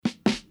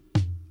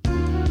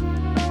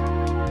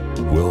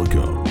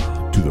Welcome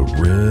to the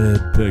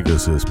Red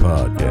Pegasus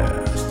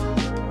Podcast.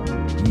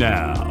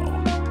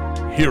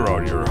 Now, here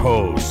are your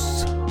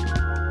hosts,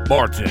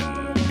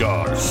 Martin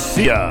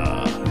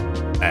Garcia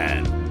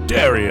and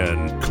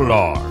Darian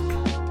Clark.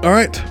 All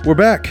right, we're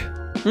back.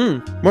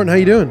 Martin, how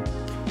you doing?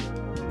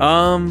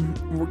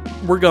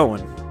 We're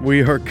going.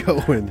 We are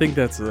going. I think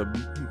that's the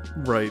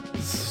right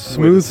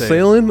Smooth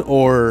sailing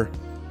or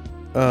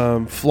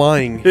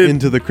flying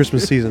into the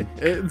Christmas season?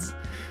 It's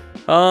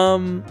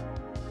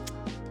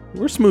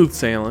we're smooth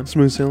sailing.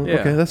 Smooth sailing? Yeah.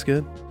 Okay, that's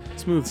good.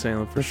 Smooth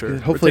sailing for That's sure. good.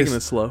 We're Hopefully taking it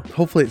slow.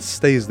 Hopefully it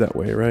stays that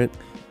way, right?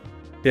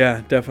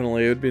 Yeah,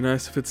 definitely. It would be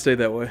nice if it stayed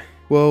that way.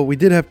 Well, we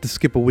did have to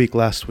skip a week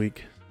last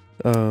week.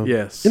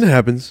 Yes. And it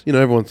happens,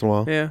 every once in a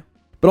while. Yeah.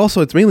 But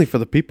also, it's mainly for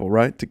the people,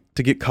 right?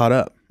 To get caught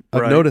up.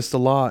 I've Right. noticed a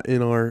lot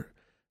in our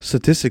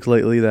statistics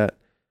lately that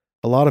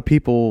a lot of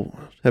people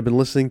have been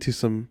listening to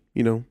some,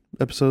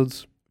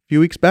 episodes a few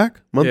weeks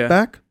back, month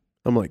back.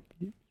 I'm like,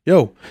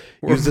 yo,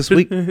 use this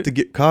week to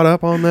get caught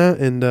up on that.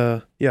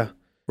 And yeah.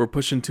 We're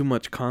pushing too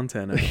much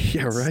content.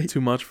 Yeah, It's right.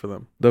 too much for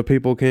them. The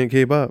people can't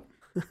keep up.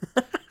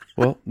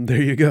 Well,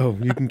 there you go.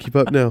 You can keep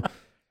up now.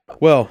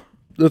 Well,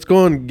 let's go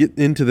on and get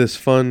into this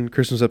fun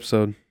Christmas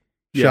episode.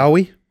 Yeah. Shall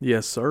we?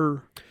 Yes,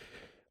 sir.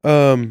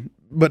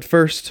 But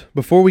first,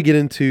 before we get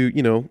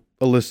into,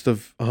 a list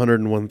of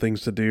 101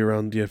 things to do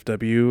around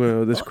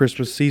DFW this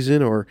Christmas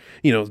season, or,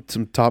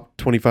 some top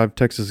 25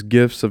 Texas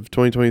gifts of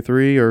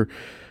 2023, or,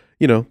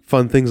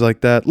 fun things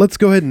like that, let's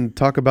go ahead and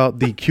talk about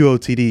the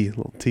QOTD,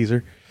 little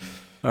teaser.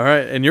 All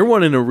right, and you're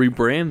wanting to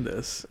rebrand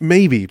this.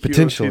 Maybe,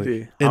 potentially.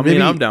 QOTD. And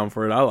maybe I'm down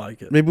for it. I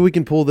like it. Maybe we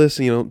can pull this,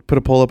 put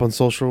a poll up on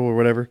social or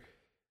whatever.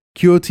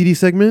 QOTD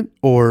segment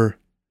or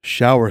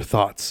shower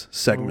thoughts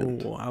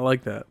segment. Oh, I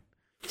like that.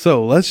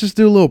 So let's just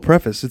do a little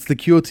preface. It's the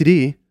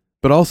QOTD,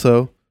 but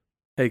also,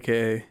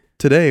 AKA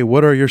today,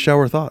 what are your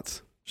shower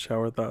thoughts?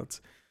 shower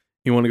thoughts.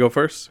 You want to go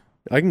first?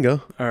 I can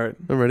go. All right.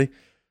 I'm ready.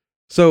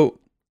 So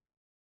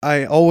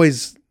I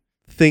always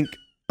think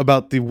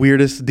about the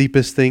weirdest,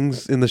 deepest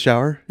things in the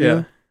shower. you Yeah.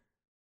 know?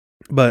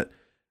 But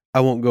I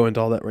won't go into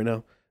all that right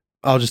now.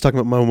 I'll just talk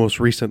about my most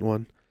recent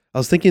one. I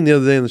was thinking the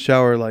other day in the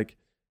shower, like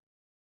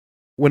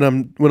when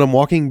I'm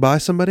walking by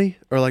somebody,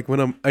 or like when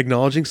I'm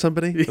acknowledging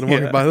somebody, when I'm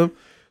walking by them,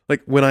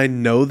 like when I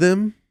know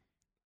them,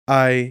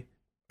 a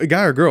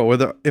guy or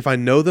girl, if I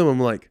know them, I'm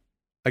like,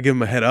 I give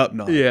them a head up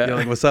nod. Yeah.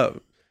 Like, what's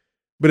up?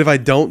 But if I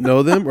don't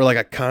know them, or like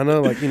I kind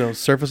of like,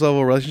 surface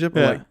level relationship,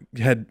 I'm like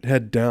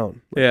head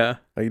down. Like, Yeah.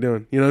 how you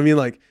doing? You know what I mean?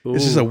 Like,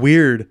 it's just a Ooh.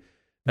 weird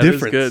That is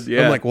difference. good,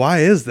 yeah. I'm like, why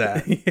is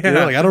that?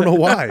 Yeah. Like, I don't know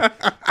why.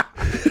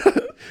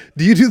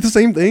 Do you do the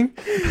same thing?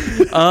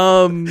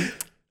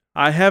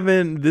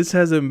 This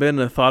hasn't been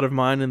a thought of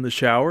mine in the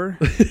shower,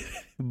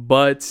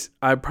 but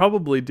I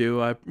probably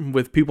do.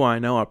 With people I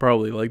know, I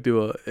probably like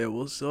do "Hey,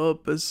 what's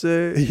up?" I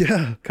say,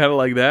 Yeah. kind of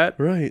like that.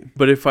 Right.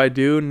 But if I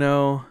do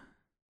know,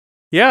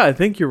 yeah, I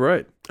think you're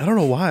right. I don't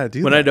know why I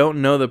do When that. I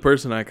don't know the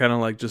person, I kind of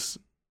like just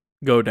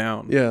go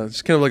down. Yeah,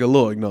 it's kind of like a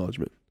little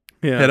acknowledgement.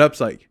 Yeah. Head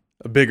up's like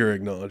a bigger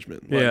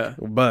acknowledgement. Like, Yeah.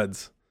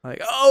 buds.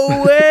 Like,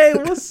 oh, hey,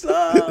 what's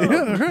up?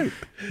 Yeah,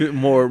 right.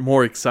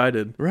 More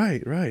excited.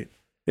 Right.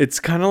 It's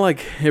kind of like,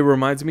 it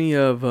reminds me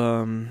of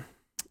kind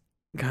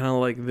of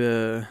like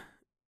the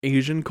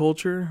Asian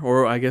culture,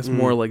 or I guess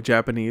more like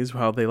Japanese,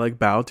 how they like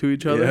bow to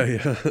each other.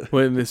 Yeah.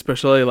 When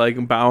especially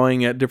like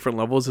bowing at different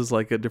levels is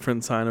like a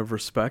different sign of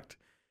respect.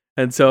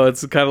 And so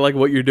it's kind of like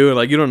what you're doing.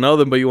 Like, you don't know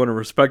them, but you want to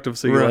respect them.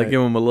 So you like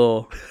give them a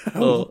little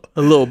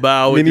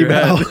bow with Mini your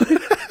bow. head.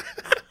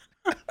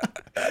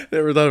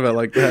 Never thought about it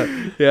like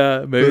that.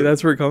 Yeah, maybe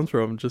that's where it comes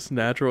from. Just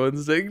natural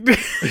instinct.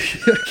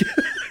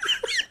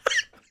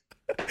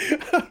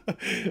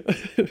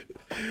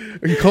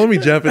 Are you calling me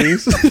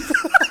Japanese?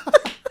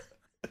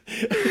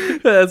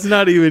 That's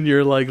not even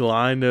your like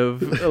line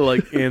of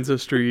like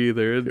ancestry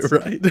either. It's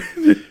Right.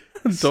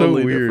 totally So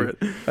weird.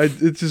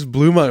 different. It just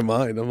blew my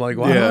mind. I'm like,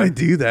 why do Yeah. I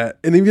do that?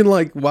 And even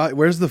like,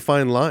 where's the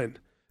fine line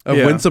of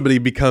Yeah. when somebody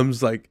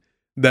becomes like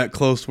that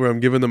close where I'm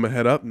giving them a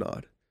head up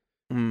nod?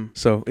 Mm.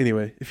 So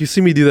anyway, if you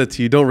see me do that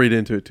to you, don't read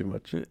into it too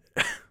much.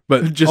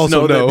 But Just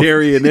also know that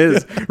Darian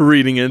is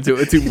reading into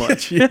it too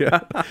much. Yeah.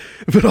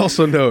 But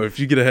also know if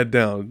you get a head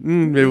down,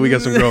 maybe we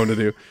got some growing to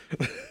do.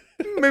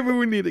 Maybe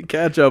we need to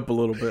catch up a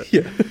little bit.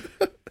 Yeah.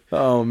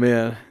 Oh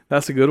man,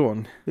 that's a good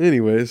one.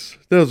 Anyways,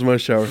 those are my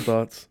shower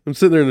thoughts. I'm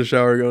sitting there in the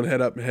shower going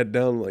head up and head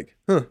down, like,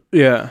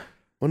 Yeah.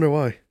 wonder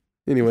why.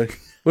 Anyway,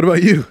 what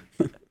about you?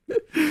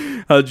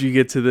 How'd you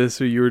get to this?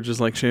 Or you were just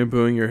like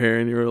shampooing your hair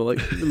and you were like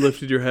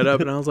lifted your head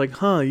up, and I was like,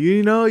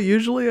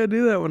 usually I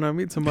do that when I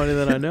meet somebody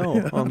that I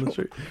know on the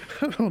street.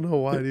 I don't know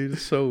why, dude.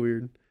 It's so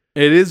weird.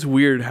 It is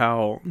weird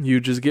how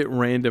you just get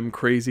random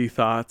crazy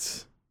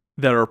thoughts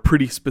that are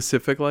pretty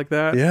specific like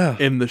that. Yeah.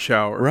 In the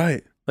shower.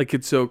 Right. Like,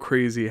 it's so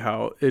crazy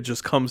how it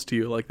just comes to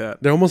you like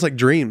that. They're almost like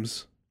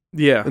dreams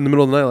Yeah. in the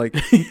middle of the night.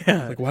 Like,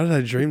 Yeah. like, why did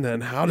I dream that?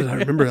 And how did I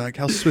remember? Like,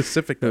 how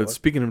specific that Dude, was.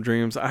 speaking of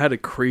dreams, I had a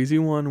crazy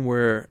one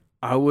where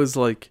I was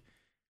like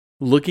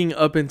looking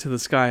up into the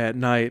sky at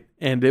night,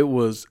 and it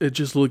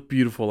just looked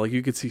beautiful. Like,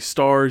 you could see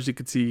stars, you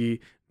could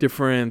see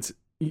different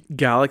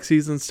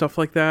galaxies and stuff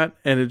like that,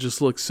 and it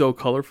just looks so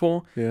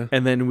colorful. Yeah.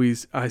 And then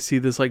I see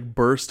this like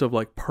burst of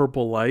like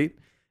purple light,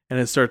 and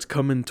it starts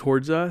coming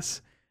towards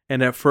us.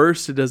 And at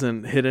first, it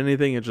doesn't hit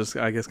anything. It just,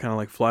 I guess, kind of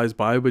like flies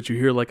by, but you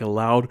hear like a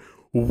loud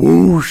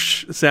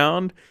whoosh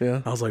sound.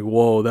 Yeah. I was like,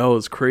 whoa, that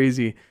was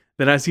crazy.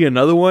 Then I see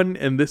another one,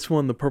 and this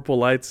one, the purple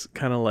lights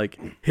kind of like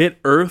hit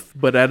Earth,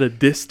 but at a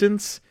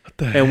distance. What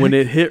the And when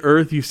heck? it hit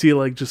Earth, you see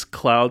like just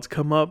clouds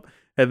come up,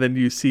 and then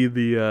you see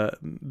the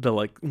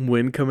like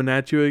wind coming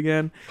at you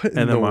again. What in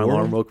And then the my alarm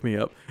world? woke me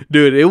up.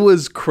 Dude, it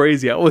was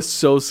crazy. I was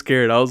so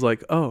scared. I was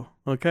like, oh,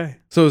 okay.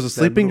 So it was a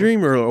sleeping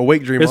dream or a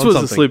awake dream? This on was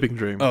something? a sleeping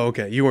dream. Oh,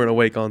 okay. You weren't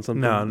awake on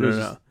something. No, It no, was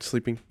no. just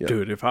sleeping. Yeah.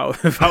 Dude, if I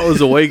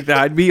was awake,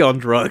 I'd be on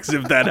drugs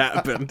if that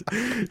happened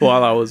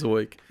while I was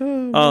awake.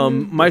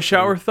 My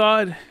shower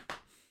thought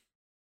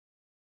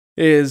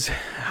is,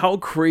 how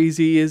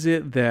crazy is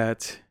it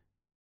that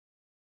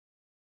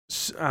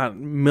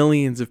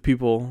millions of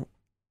people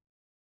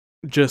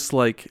just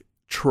like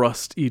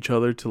trust each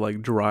other to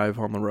like drive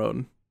on the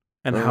road,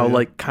 and how yeah.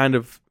 like kind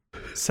of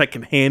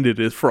secondhand it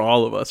is for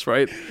all of us,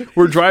 right?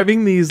 We're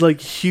driving these like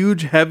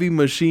huge heavy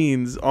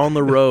machines on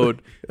the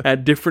road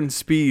at different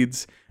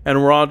speeds,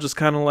 and we're all just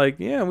kind of like,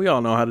 yeah, we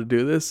all know how to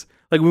do this.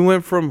 Like we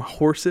went from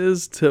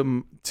horses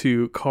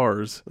to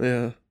cars,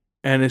 Yeah.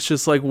 and it's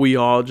just like we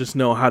all just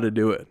know how to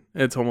do it.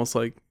 It's almost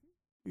like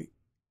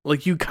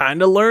you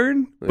kind of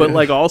learn, but Yeah.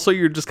 like also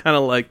you're just kind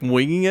of like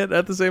winging it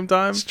at the same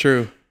time, It's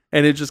true.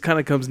 and it just kind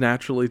of comes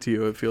naturally to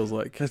you. It feels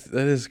like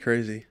That is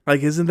crazy.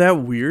 like, isn't that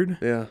weird?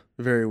 Yeah.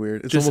 Very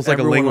weird. It's Just almost like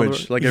a everyone on the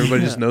language. road. Like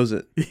everybody Yeah. just knows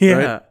it. Yeah.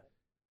 Right?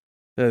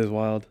 That is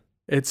wild.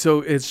 It's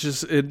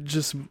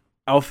just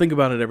I'll think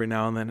about it every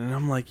now and then, and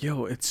I'm like,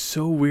 yo, it's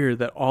so weird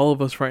that all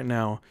of us right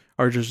now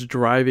are just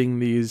driving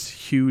these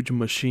huge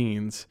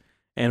machines,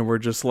 and we're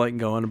just like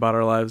going about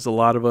our lives. A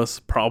lot of us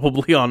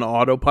probably on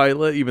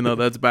autopilot, even though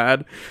that's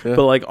bad, Yeah.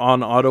 but like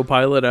on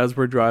autopilot as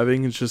we're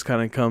driving, it just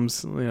kind of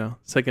comes,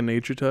 second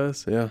nature to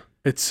us. Yeah.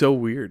 It's so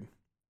weird,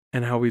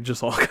 and how we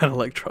just all kind of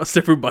like trust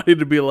everybody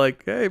to be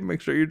like, hey,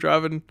 make sure you're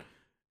driving,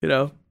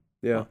 Yeah.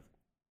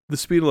 the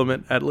speed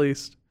limit at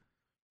least.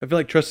 I feel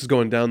like trust is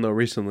going down though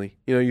recently.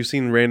 You know, you've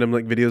seen random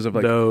like videos of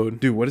like, Dude.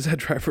 dude, what is that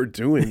driver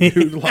doing,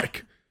 dude?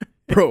 Like,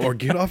 bro, or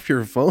get off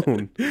your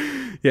phone.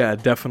 Yeah,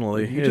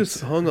 definitely. You just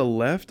hung a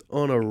left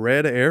on a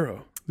red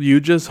arrow. You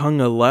just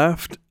hung a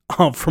left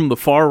from the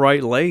far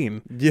right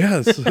lane.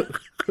 Yes.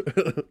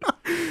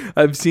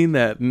 I've seen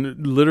that.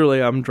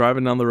 Literally, I'm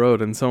driving down the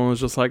road, and someone was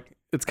just like,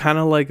 it's kind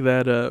of like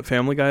that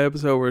Family Guy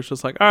episode where it's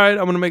just like, all right, I'm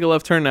going to make a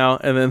left turn now.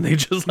 And then they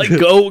just like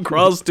go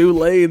across 2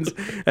 lanes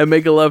and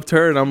make a left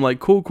turn. I'm like,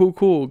 cool.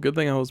 Good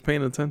thing I was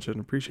paying attention.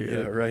 Appreciate Yeah,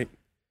 it. right.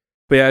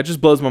 But yeah, it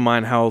just blows my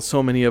mind how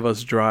so many of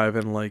us drive,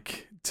 and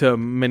like to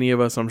many of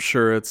us, I'm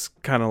sure it's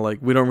kind of like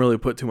we don't really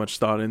put too much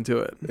thought into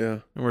it. Yeah.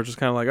 And we're just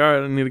kind of like, all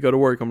right, I need to go to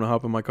work. I'm going to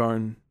hop in my car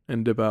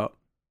and dip out.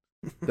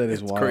 That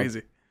is It's wild.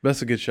 crazy.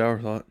 That's a good shower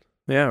thought.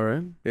 Yeah,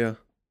 right? Yeah.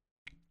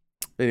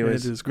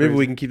 Anyways, It is maybe crazy.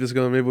 we can keep this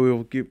going. Maybe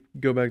we'll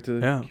go back to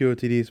the Yeah.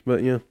 QOTDs.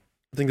 But yeah,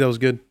 I think that was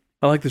good.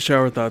 I like the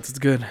shower thoughts. It's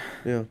good.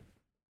 Yeah.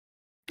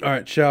 All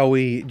right. Shall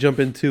we jump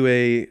into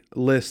a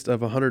list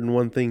of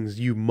 101 things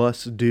you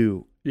must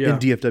do Yeah. in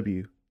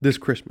DFW this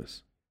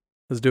Christmas?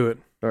 Let's do it.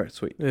 All right.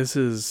 Sweet. This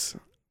is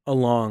a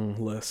long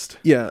list.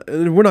 Yeah.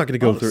 And we're not going to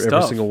go Oh, through every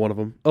stuff. single one of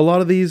them. A lot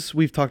of these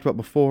we've talked about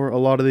before. A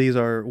lot of these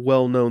are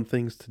well-known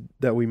things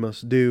that we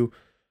must do.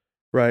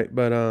 Right.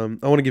 But I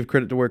want to give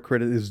credit to where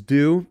credit is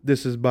due.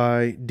 This is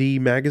by D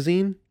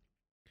Magazine.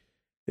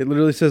 It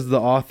literally says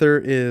the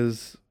author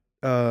is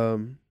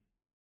the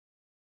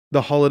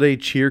Holiday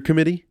Cheer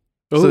Committee.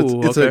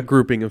 So it's a okay.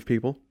 grouping of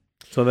people.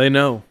 So they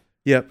know.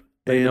 Yep.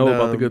 They And, know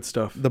about the good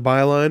stuff. The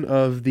byline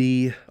of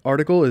the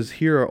article is,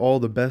 here are all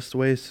the best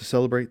ways to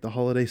celebrate the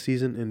holiday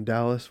season in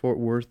Dallas-Fort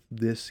Worth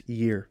this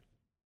year.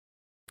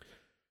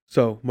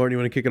 So, Martin, you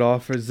want to kick it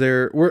off? We're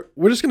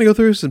just going to go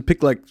through this and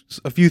pick like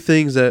a few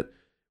things that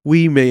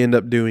we may end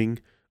up doing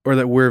or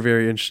that we're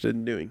very interested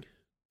in doing.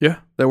 Yeah.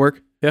 That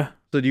work? Yeah.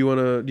 So do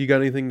you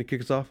got anything to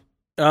kick us off?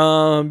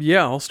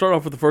 Yeah, I'll start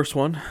off with the first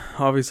one.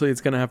 Obviously, it's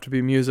going to have to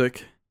be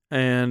music.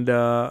 And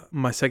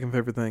my second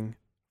favorite thing,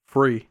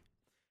 free.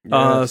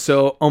 Yes.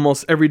 So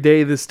almost every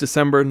day this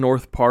December,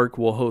 North Park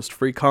will host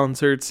free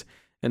concerts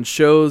and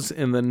shows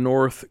in the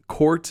North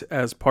Court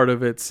as part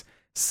of its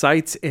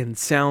Sights and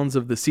Sounds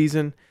of the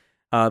season.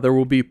 There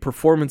will be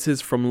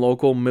performances from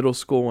local middle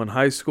school and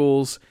high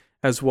schools,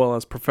 as well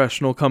as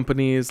professional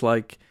companies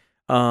like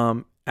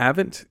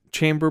Avant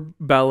Chamber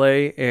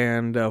Ballet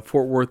and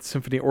Fort Worth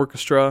Symphony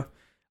Orchestra.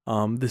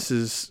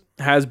 This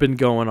has been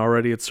going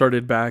already. It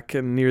started back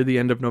near the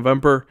end of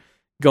November,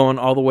 going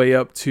all the way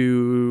up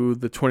to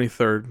the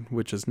 23rd,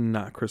 which is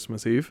not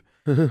Christmas Eve.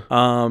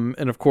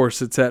 And of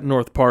course, it's at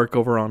North Park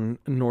over on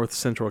North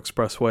Central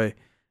Expressway.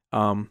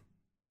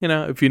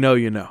 If you know,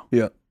 you know.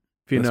 Yeah.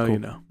 If you That's know, cool. you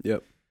know.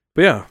 Yep.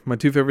 But yeah, my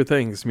 2 favorite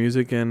things,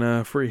 music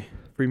and free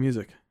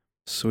music.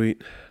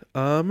 Sweet.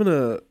 I'm going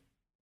to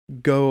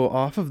go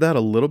off of that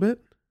a little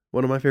bit.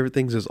 One of my favorite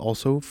things is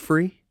also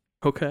free.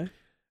 Okay.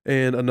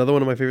 And another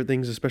one of my favorite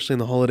things, especially in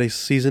the holiday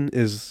season,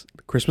 is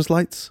Christmas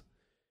lights.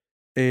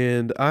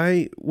 And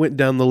I went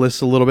down the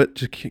list a little bit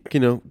to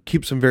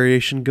keep some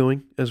variation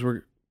going as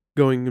we're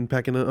going and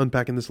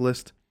unpacking this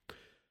list.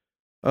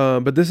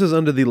 But this is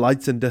under the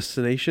lights and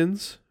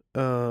destinations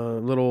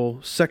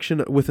little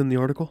section within the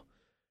article.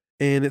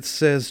 And it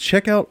says,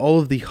 check out all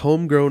of the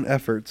homegrown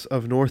efforts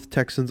of North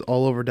Texans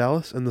all over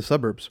Dallas and the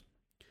suburbs.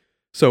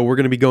 So we're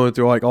going to be going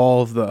through like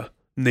all of the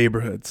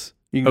neighborhoods.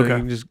 You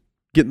can just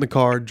get in the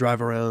car,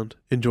 drive around,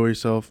 enjoy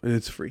yourself, and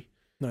it's free.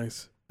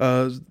 Nice.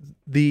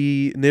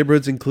 The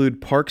neighborhoods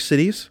include Park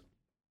Cities.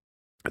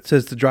 It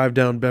says to drive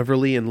down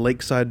Beverly and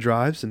Lakeside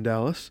Drives in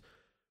Dallas,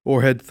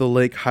 or head to the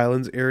Lake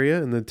Highlands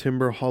area in the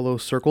Timber Hollow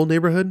Circle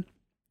neighborhood.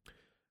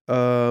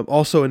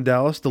 Also in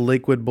Dallas, the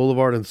Lakewood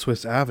Boulevard and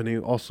Swiss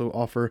Avenue also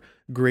offer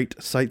great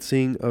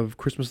sightseeing of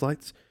Christmas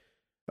lights.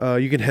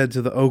 You can head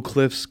to the Oak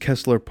Cliffs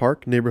Kessler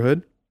Park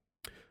neighborhood,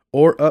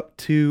 or up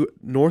to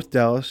North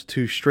Dallas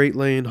to Straight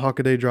Lane,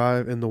 Hockaday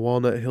Drive, and the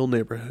Walnut Hill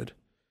neighborhood.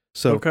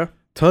 So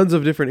tons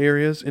of different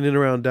areas in and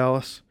around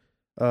Dallas,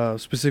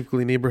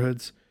 specifically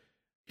neighborhoods.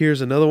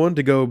 Here's another one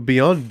to go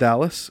beyond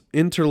Dallas,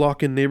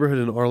 Interlochen neighborhood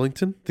in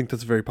Arlington. I think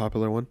that's a very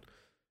popular one.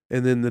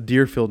 And then the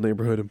Deerfield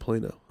neighborhood in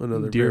Plano,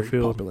 another very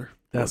popular.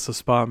 That's the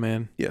spot,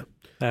 man. Yeah.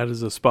 That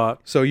is a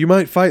spot. So you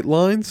might fight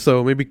lines,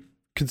 so maybe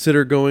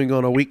consider going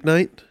on a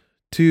weeknight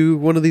to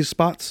one of these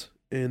spots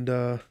and,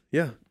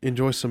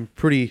 enjoy some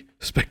pretty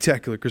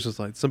spectacular Christmas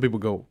lights. Some people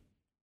go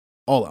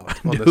all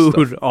out on this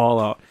stuff. All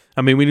out.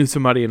 I mean, we knew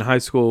somebody in high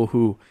school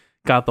who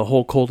got the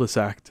whole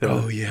cul-de-sac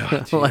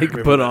to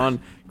put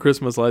on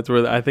Christmas lights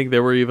where I think they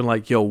were even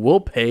like, yo, we'll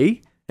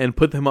pay and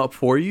put them up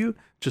for you.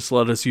 Just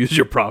let us use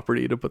your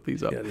property to put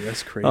these up. Yeah,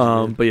 that's crazy.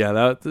 But yeah,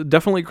 that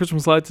definitely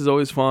Christmas lights is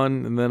always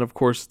fun. And then, of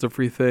course, it's a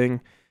free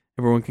thing.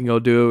 Everyone can go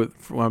do it.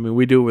 I mean,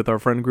 we do it with our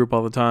friend group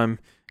all the time.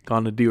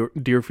 Gone to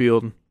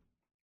Deerfield.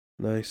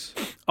 Nice.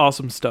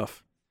 Awesome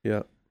stuff.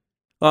 Yeah.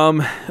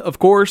 Of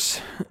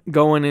course,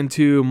 going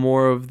into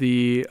more of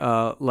the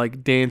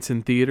like dance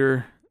and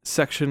theater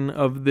section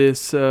of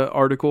this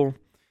article,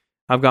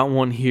 I've got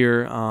one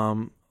here.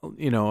 A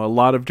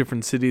lot of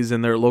different cities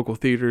and their local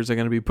theaters are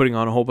going to be putting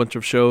on a whole bunch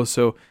of shows.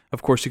 So,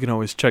 of course, you can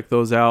always check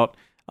those out.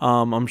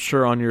 I'm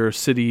sure on your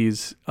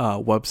city's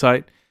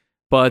website.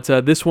 But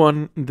this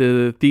one,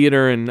 the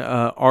theater in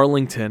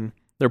Arlington,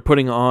 they're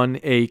putting on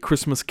a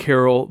Christmas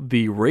Carol,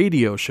 the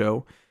radio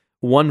show.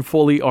 One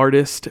Foley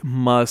artist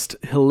must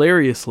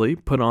hilariously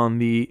put on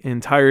the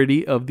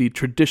entirety of the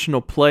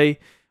traditional play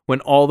when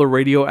all the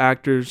radio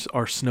actors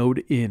are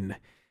snowed in.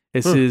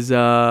 This is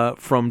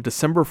from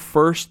December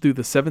 1st through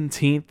the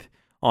 17th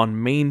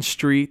on Main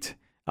Street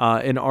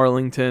in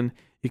Arlington.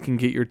 You can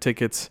get your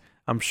tickets,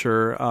 I'm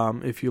sure,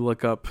 if you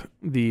look up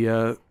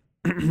the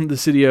the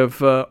city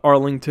of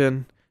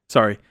Arlington.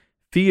 Sorry,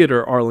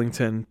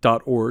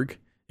 theaterarlington.org.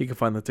 You can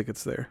find the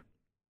tickets there.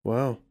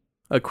 Wow.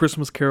 A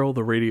Christmas Carol,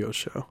 the radio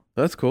show.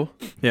 That's cool.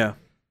 Yeah. I'm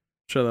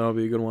sure that'll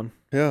be a good one.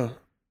 Yeah.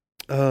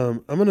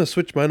 I'm going to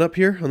switch mine up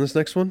here on this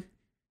next one.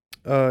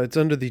 It's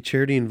under the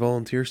charity and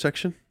volunteer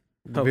section.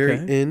 The very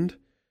end.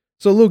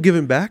 So a little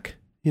giving back,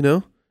 I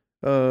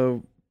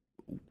feel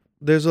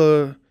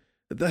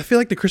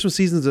like the Christmas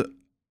season is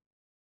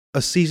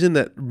a season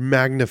that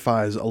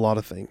magnifies a lot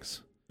of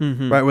things,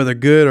 right? Whether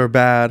good or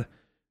bad,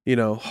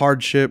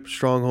 hardship,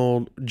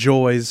 stronghold,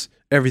 joys,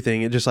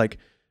 everything. It just like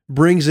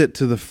brings it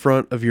to the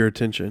front of your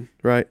attention,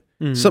 right?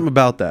 Something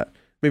about that.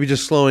 Maybe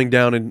just slowing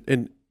down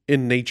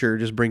in nature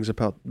just brings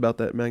about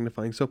that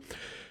magnifying. So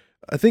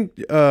I think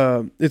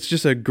it's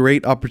just a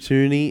great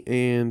opportunity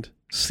and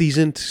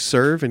season to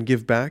serve and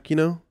give back.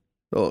 A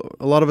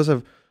lot of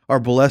us are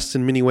blessed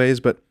in many ways,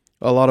 but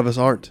a lot of us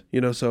aren't.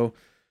 So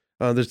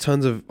there's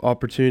tons of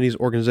opportunities,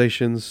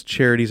 organizations,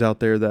 charities out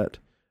there that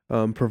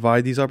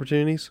provide these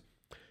opportunities.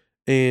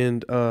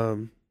 And I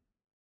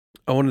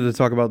wanted to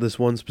talk about this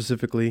one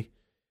specifically.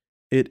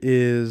 It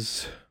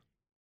is,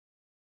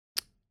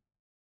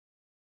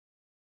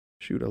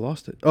 I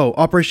lost it. Oh,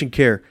 Operation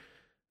Care.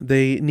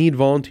 They need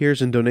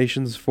volunteers and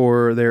donations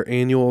for their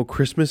annual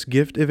Christmas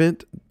gift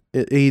event.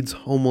 It aids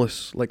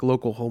homeless, like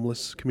local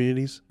homeless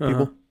communities,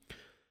 people.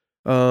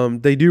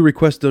 They do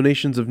request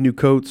donations of new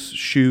coats,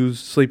 shoes,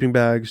 sleeping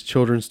bags,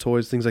 children's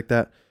toys, things like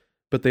that.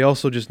 But they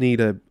also just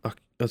need a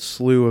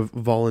slew of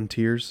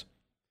volunteers.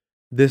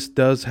 This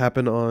does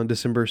happen on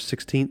December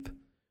 16th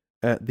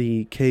at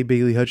the K.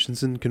 Bailey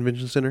Hutchinson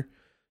Convention Center.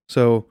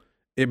 So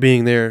it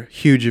being their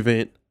huge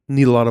event,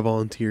 need a lot of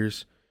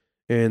volunteers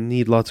and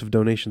need lots of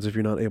donations if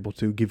you're not able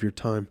to give your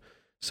time.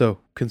 So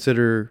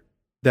consider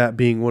that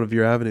being one of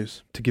your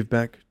avenues to give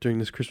back during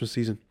this Christmas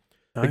season.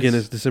 Nice. Again,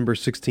 it's December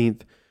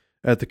 16th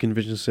at the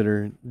Convention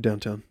Center in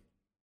downtown.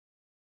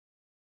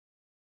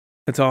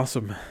 It's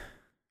awesome.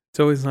 It's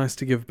always nice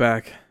to give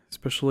back,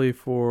 especially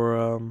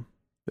for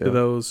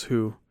those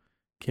who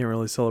can't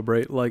really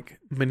celebrate like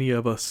many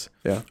of us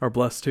are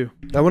blessed to.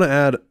 I want to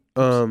add,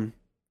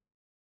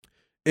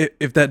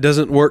 if that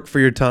doesn't work for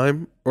your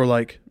time, or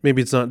like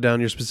maybe it's not down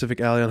your specific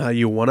alley on how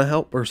you want to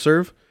help or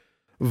serve,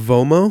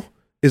 VOMO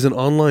is an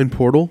online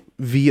portal,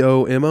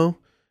 VOMO.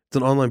 It's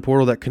an online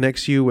portal that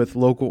connects you with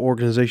local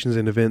organizations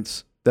and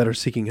events that are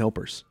seeking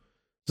helpers.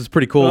 So it's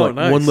pretty cool. Oh, Like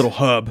nice. one little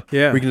hub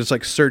Yeah. where you can just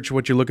like search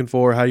what you're looking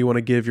for, how you want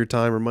to give your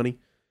time or money.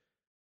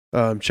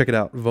 Check it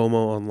out, Vomo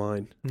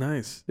online.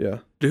 Nice. Yeah.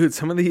 Dude,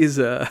 some of these,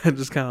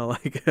 just kind of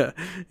like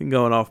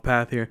going off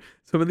path here.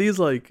 Some of these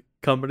like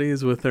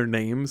companies with their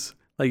names,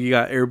 like you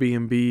got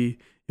Airbnb,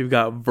 you've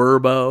got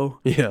Verbo,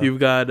 Yeah. you've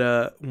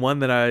got one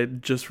that I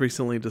just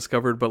recently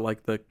discovered, but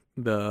like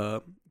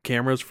the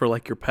cameras for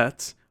like your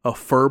pets, a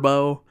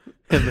Furbo,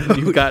 and then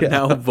you've got Yeah.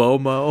 now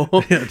Vomo.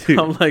 Yeah, dude.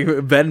 I'm like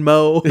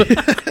Venmo.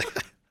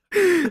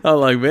 I'm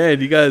like,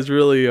 man, you guys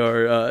really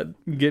are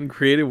getting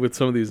creative with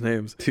some of these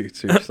names. Dude,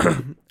 seriously.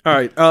 All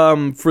right.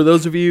 For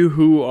those of you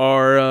who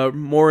are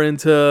more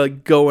into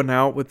going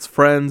out with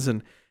friends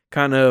and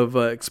kind of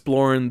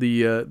exploring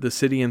the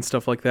city and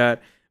stuff like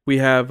that, we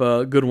have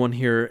a good one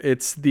here.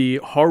 It's the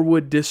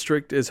Harwood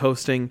District is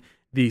hosting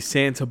the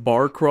Santa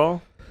Bar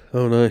Crawl.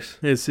 Oh, nice.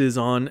 This is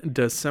on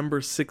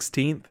December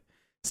 16th.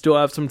 Still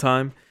have some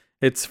time.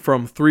 It's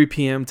from 3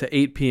 p.m. to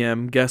 8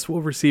 p.m. Guests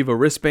will receive a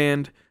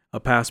wristband, a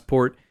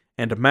passport,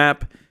 and a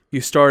map.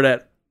 You start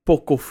at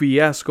Poco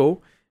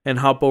Fiasco and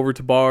hop over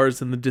to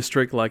bars in the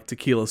district like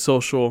Tequila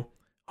Social,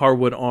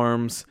 Harwood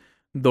Arms,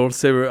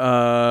 Dulce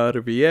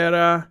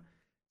Riviera,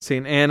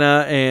 St.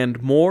 Anna,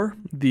 and more.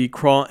 The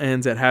crawl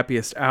ends at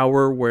Happiest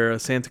Hour, where a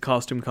Santa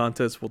costume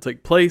contest will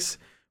take place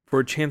for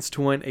a chance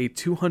to win a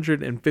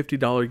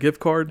 $250 gift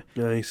card.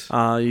 Nice.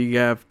 You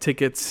have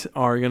tickets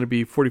are going to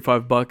be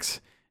 $45,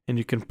 and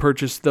you can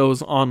purchase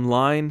those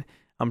online.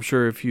 I'm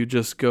sure if you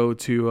just go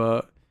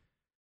to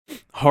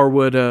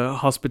Harwood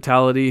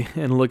Hospitality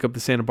and look up the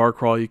Santa Bar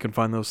Crawl, you can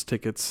find those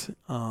tickets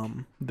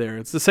there.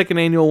 It's the second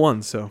annual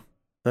one, so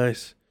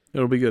Nice.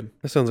 it'll be good.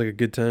 That sounds like a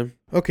good time.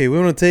 Okay, we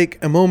want to take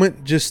a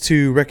moment just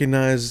to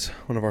recognize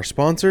one of our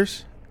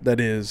sponsors. That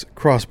is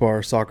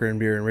Crossbar Soccer and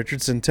Beer in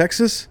Richardson,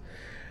 Texas,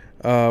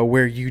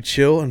 where you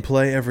chill and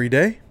play every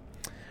day.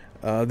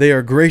 They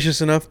are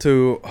gracious enough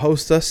to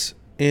host us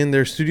in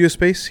their studio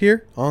space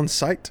here on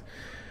site,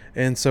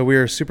 and so we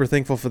are super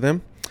thankful for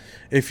them.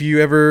 If you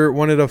ever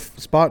wanted a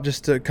spot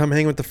just to come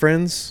hang with the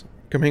friends,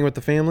 come hang with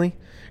the family,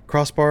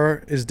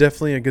 Crossbar is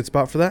definitely a good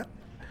spot for that.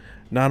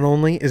 Not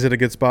only is it a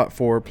good spot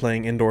for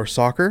playing indoor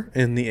soccer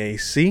in the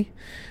AC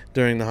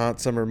during the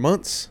hot summer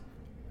months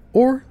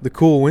or the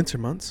cool winter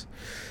months,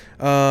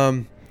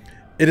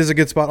 it is a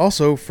good spot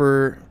also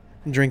for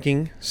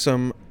drinking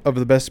some of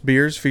the best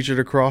beers featured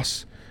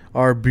across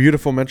our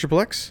beautiful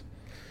Metroplex.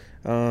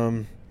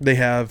 They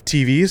have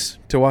TVs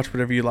to watch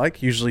whatever you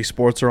like. Usually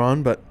sports are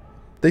on, but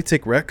they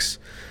take recs.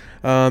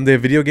 They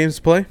have video games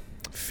to play.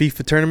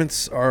 FIFA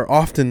tournaments are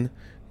often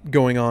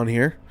going on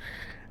here,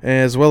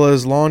 as well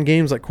as lawn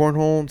games like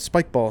cornhole and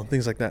spike ball and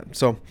things like that.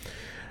 So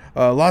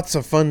lots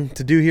of fun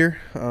to do here,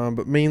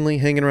 but mainly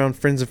hanging around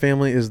friends and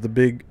family is the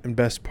big and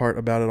best part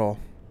about it all.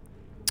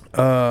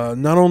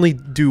 Not only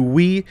do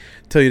we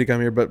tell you to come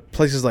here, but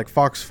places like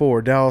Fox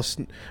 4, Dallas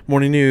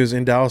Morning News,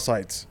 and Dallas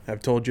Lights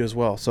have told you as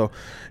well. So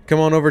come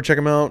on over, check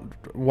them out,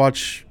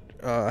 watch,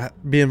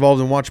 be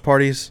involved in watch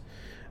parties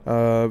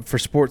for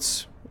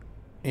sports,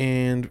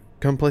 and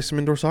come play some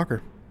indoor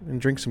soccer and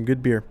drink some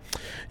good beer.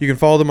 You can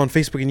follow them on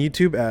Facebook and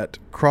YouTube at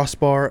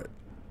Crossbar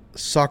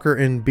Soccer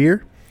and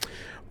Beer,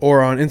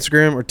 or on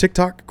Instagram or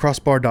TikTok,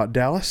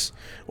 crossbar.dallas,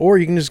 or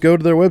you can just go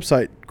to their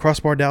website,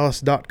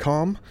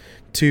 crossbardallas.com,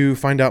 to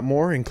find out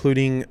more,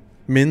 including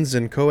men's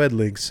and co-ed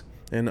leagues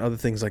and other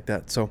things like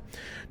that. So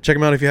check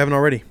them out if you haven't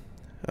already.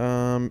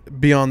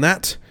 Beyond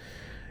that,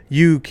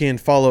 you can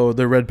follow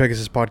the Red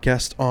Pegasus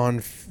Podcast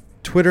on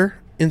Twitter,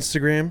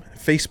 Instagram,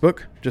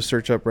 Facebook. Just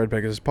search up Red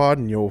Pegasus Pod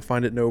and you'll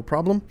find it no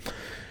problem.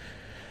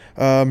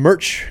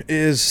 Merch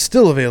is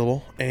still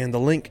available, and the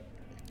link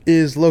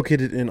is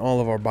located in all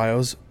of our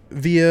bios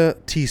via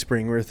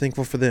Teespring. We're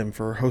thankful for them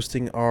for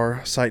hosting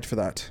our site for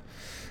that.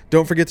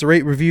 Don't forget to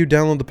rate, review,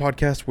 download the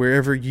podcast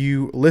wherever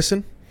you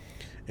listen,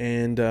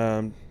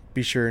 and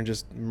be sure and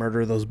just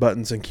murder those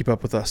buttons and keep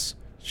up with us.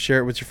 Share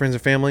it with your friends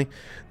and family.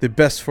 The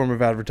best form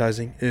of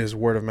advertising is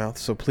word of mouth,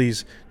 so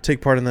please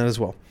take part in that as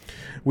well.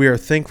 We are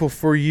thankful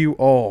for you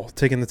all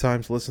taking the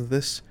time to listen to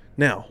this.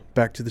 Now,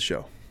 back to the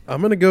show.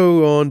 I'm going to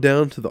go on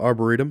down to the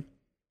Arboretum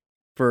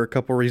for a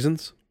couple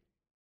reasons.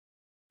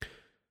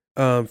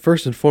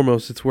 First and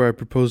foremost, it's where I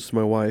proposed to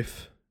my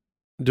wife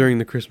during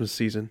the Christmas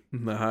season.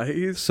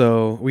 Nice.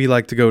 So we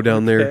like to go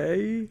down there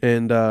Okay.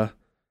 and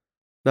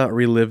not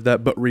relive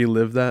that, but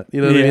relive that.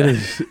 You know what I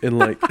mean? And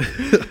like,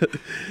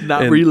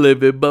 Not and-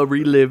 relive it, but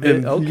relive it.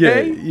 and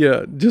Okay.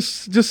 yeah.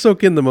 Just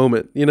soak in the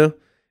moment, you know.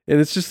 And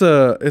it's just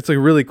it's a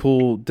really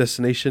cool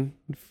destination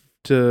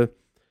to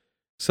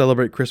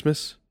celebrate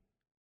Christmas,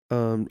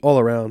 all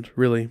around,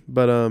 really.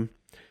 But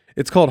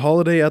it's called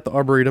Holiday at the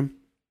Arboretum.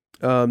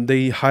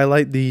 They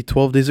highlight the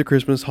 12 Days of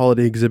Christmas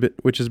holiday exhibit,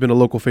 which has been a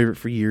local favorite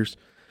for years.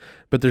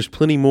 But there's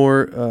plenty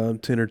more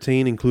to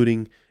entertain,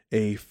 including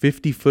a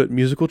 50-foot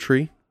musical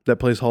tree that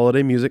plays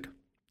holiday music,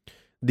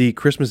 the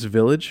Christmas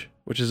Village,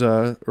 which is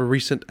a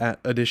recent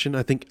addition.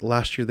 I think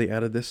last year they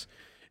added this.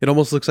 It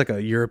almost looks like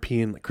a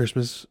European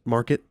Christmas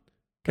market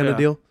kind of Yeah.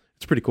 deal.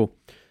 It's pretty cool.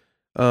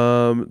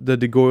 The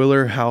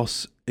DeGoyler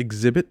House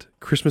exhibit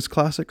Christmas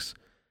classics.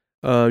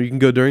 You can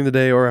go during the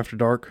day or after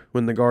dark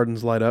when the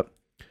gardens light up.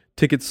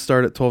 Tickets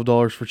start at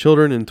 $12 for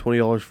children and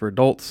 $20 for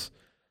adults.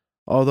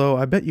 Although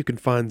I bet you can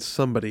find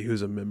somebody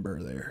who's a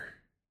member there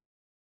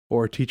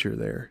or a teacher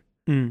there.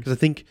 Because I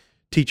think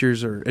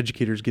teachers or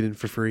educators get in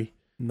for free.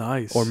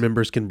 Nice. Or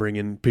members can bring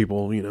in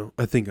people,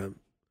 I think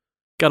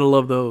Gotta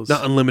love those.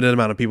 not unlimited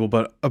amount of people,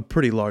 but a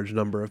pretty large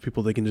number of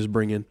people they can just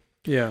bring in.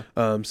 Yeah.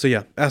 So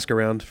yeah, ask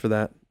around for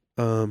that.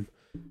 But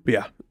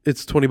yeah,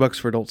 it's $20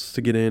 for adults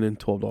to get in and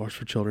 $12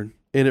 for children.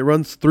 And it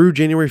runs through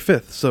January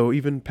 5th. So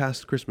even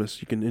past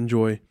Christmas, you can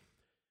enjoy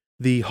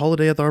the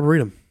holiday at the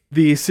Arboretum.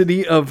 The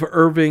City of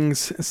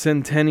Irving's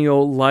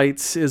Centennial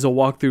Lights is a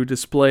walkthrough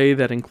display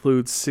that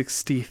includes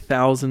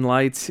 60,000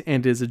 lights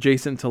and is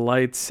adjacent to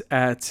lights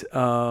at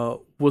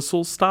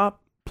Whistle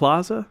Stop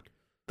Plaza,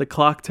 the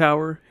Clock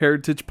Tower,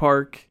 Heritage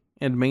Park,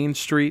 and Main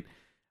Street.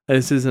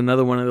 This is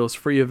another one of those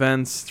free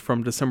events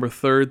from December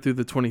 3rd through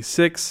the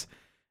 26th.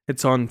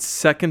 It's on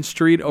 2nd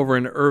Street over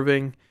in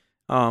Irving.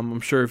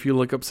 I'm sure if you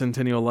look up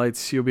Centennial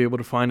Lights, you'll be able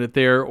to find it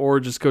there, or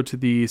just go to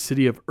the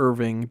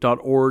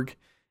cityofirving.org.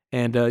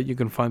 And you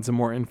can find some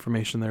more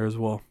information there as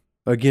well.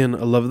 Again, I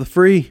love the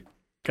free.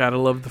 Gotta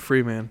love the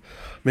free, man.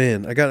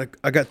 Man, I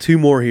got two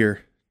more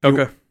here.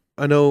 Okay.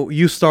 I know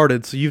you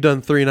started, so you've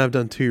done 3 and I've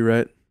done 2,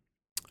 right?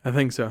 I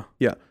think so.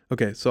 Yeah.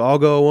 Okay, so I'll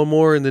go one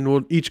more and then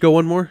we'll each go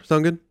one more.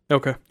 Sound good?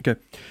 Okay.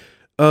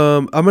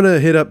 I'm going to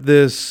hit up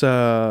this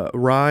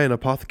Rye and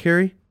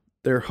Apothecary.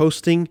 They're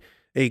hosting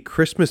a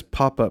Christmas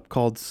pop-up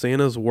called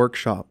Santa's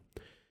Workshop.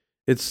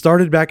 It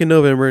started back in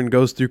November and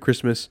goes through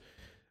Christmas.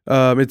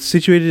 It's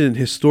situated in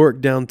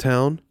historic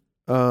downtown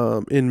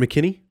in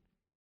McKinney,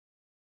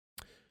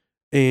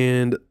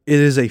 and it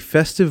is a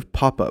festive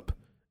pop-up.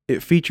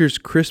 It features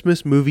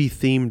Christmas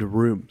movie-themed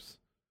rooms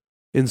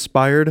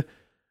inspired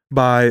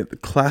by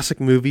classic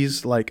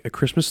movies like A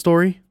Christmas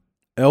Story,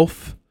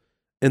 Elf,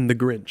 and The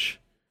Grinch.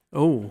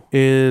 Oh.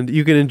 And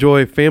you can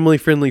enjoy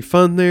family-friendly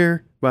fun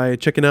there by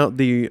checking out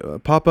the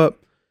pop-up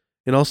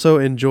and also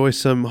enjoy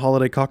some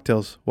holiday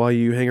cocktails while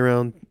you hang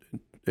around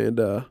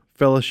and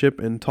fellowship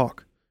and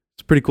talk.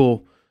 It's a pretty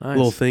cool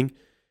little thing.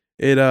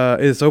 It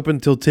is open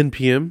till 10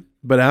 p.m.,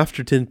 but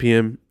after 10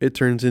 p.m., it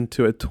turns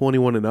into a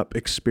 21 and up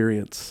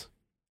experience.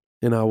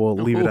 And I will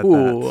leave it at that.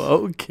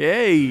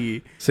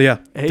 Okay. So yeah,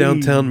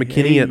 downtown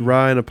McKinney at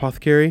Rye and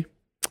Apothecary.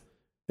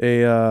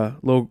 A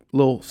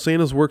little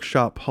Santa's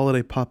Workshop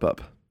holiday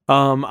pop-up.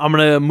 I'm going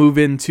to move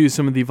into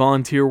some of the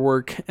volunteer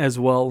work as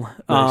well.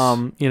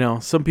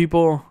 Nice. Some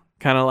people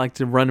kind of like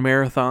to run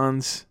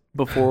marathons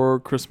before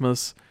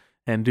Christmas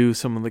and do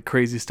some of the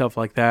crazy stuff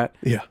like that.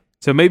 Yeah.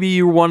 So maybe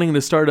you're wanting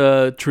to start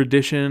a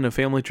tradition, a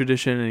family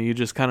tradition, and you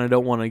just kind of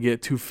don't want to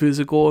get too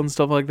physical and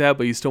stuff like that,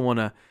 but you still want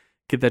to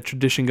get that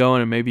tradition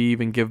going and maybe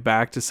even give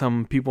back to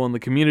some people in the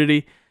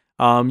community.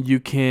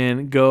 You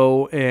can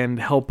go and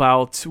help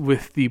out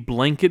with the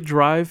blanket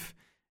drive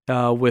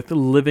with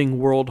Living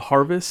World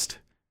Harvest.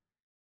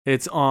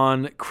 It's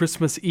on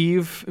Christmas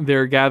Eve.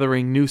 They're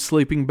gathering new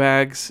sleeping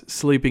bags,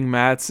 sleeping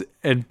mats,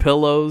 and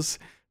pillows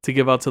to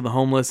give out to the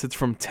homeless. It's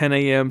from 10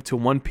 a.m. to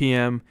 1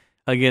 p.m.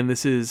 Again,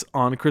 this is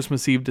on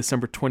Christmas Eve,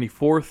 December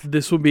 24th.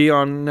 This will be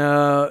on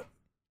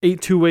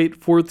 828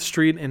 4th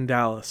Street in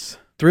Dallas.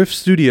 Thrift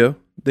Studio,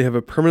 they have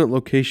a permanent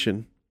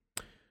location.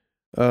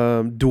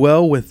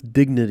 Dwell with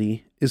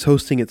Dignity is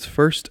hosting its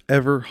first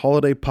ever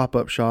holiday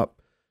pop-up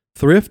shop,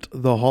 Thrift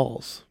the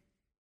Halls.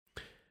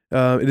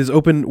 It is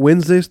open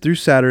Wednesdays through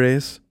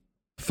Saturdays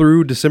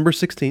through December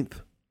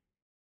 16th.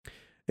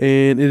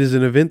 And it is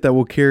an event that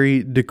will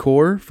carry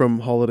decor from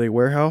Holiday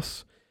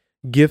Warehouse,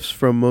 gifts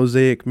from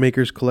Mosaic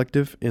Makers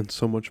Collective, and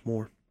so much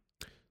more.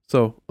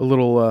 So a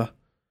little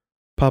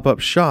pop-up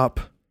shop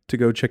to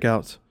go check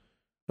out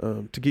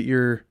to get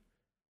your,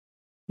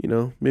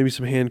 maybe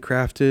some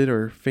handcrafted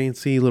or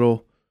fancy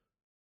little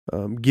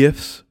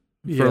gifts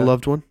for a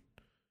loved one,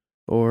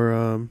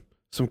 or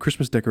some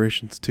Christmas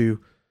decorations to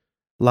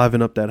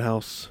liven up that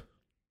house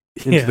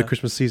into the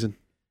Christmas season.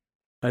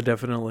 I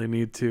definitely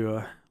need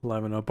to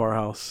liven up our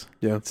house.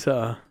 Yeah. It's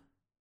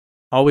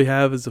all we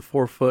have is a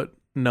 4-foot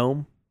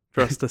gnome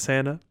dressed as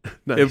Santa.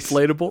 Nice.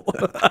 Inflatable.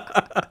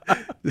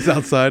 It's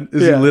outside.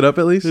 Is it lit up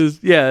at least?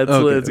 It's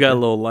lit. It's got a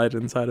little light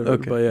inside of it.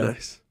 Okay, But yeah.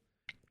 nice.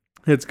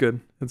 It's good.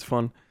 It's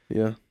fun.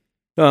 Yeah.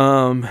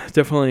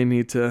 Definitely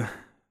need to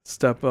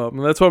step up.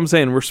 And that's what I'm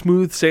saying. We're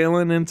smooth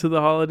sailing into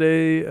the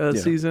holiday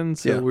season,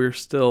 so we're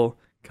still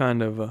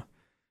kind of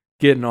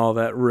getting all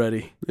that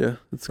ready. Yeah,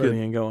 that's ready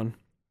good. and going.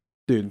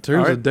 Dude, in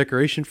terms of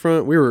decoration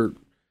front, we were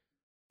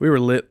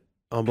lit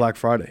on Black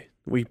Friday.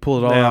 We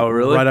pulled it all out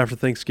right after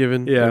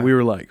Thanksgiving. Yeah. And we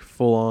were like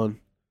full on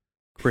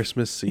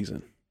Christmas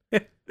season.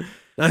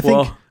 I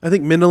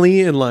think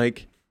mentally and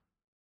like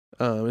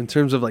in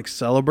terms of like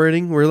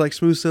celebrating, we're like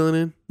smooth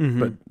sailing in.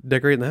 But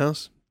decorating the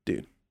house,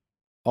 dude,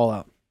 all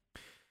out.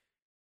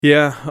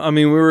 Yeah, I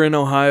mean, we were in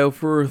Ohio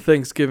for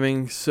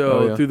Thanksgiving,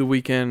 so through the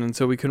weekend, and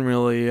so we couldn't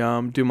really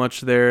do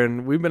much there,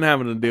 and we've been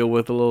having to deal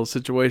with a little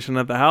situation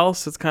at the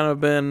house. It's kind of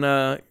been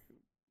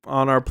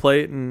on our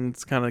plate, and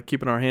it's kind of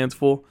keeping our hands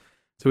full.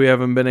 So we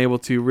haven't been able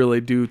to really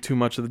do too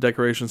much of the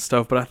decoration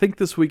stuff, but I think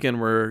this weekend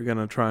we're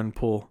gonna try and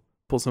pull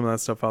some of that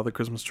stuff out of the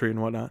Christmas tree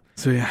and whatnot.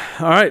 So yeah,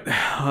 all right,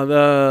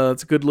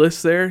 that's a good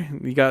list there.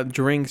 You got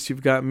drinks,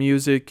 you've got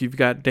music, you've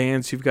got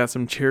dance, you've got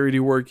some charity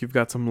work, you've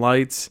got some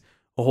lights,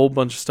 a whole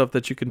bunch of stuff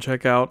that you can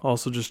check out.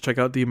 Also, just check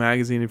out D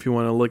Magazine if you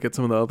want to look at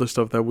some of the other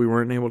stuff that we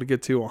weren't able to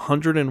get to.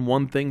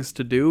 101 things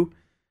to do.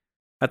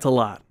 That's a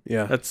lot.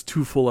 Yeah. That's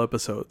 2 full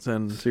episodes,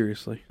 and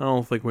Seriously. I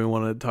don't think we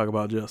want to talk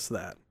about just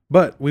that.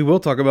 But we will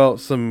talk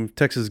about some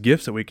Texas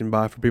gifts that we can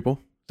buy for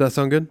people. Does that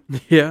sound good?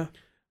 Yeah.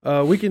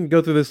 We can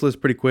go through this list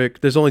pretty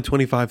quick. There's only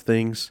 25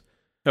 things.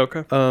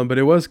 Okay. But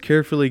it was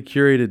carefully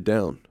curated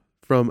down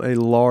from a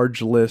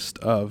large list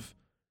of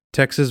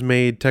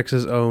Texas-made,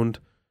 Texas-owned.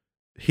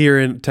 Here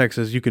in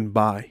Texas, you can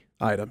buy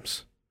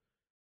items.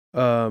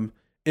 And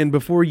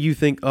before you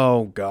think,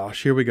 oh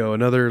gosh, here we go,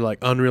 another like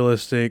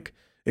unrealistic,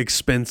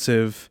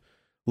 expensive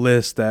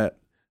list that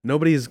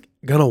nobody's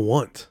gonna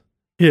want.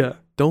 Yeah.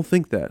 Don't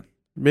think that.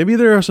 Maybe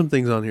there are some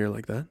things on here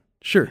like that.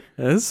 Sure.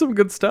 This is some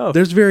good stuff.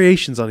 There's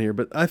variations on here,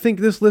 but I think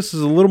this list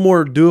is a little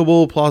more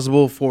doable,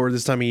 plausible for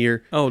this time of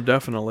year. Oh,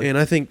 definitely. And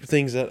I think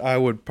things that I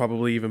would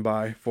probably even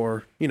buy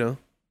for, the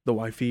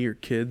wifey or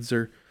kids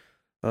or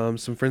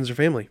some friends or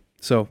family.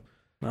 So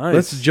Nice.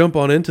 let's jump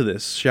on into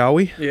this, shall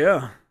we?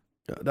 Yeah.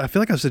 I feel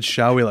like I've said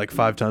shall we like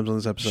 5 times on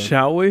this episode.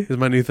 Shall we? Is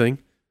my new thing.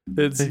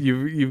 It's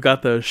you've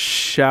got the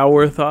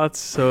shower thoughts,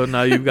 so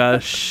now you've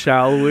got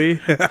shall we?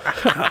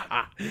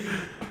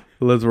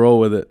 Let's roll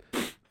with it.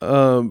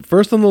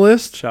 First on the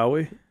list, Shall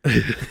we?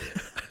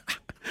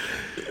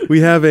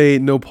 we have a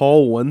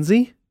Nopal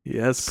onesie.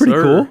 Yes, Pretty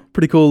sir. cool.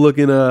 Pretty cool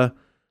looking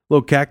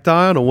little cacti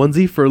on a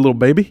onesie for a little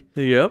baby.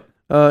 Yep.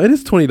 It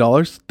is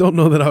 $20. Don't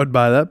know that I would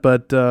buy that,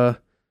 but It's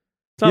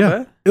not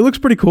bad. it looks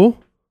pretty cool.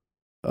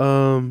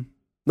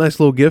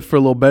 Nice little gift for a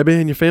little baby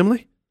and your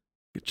family.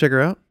 Check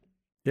her out.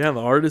 Yeah,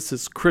 the artist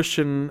is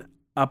Christian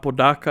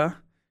Apodaca.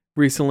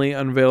 Recently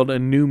unveiled a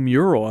new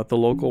mural at the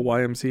local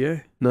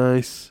YMCA.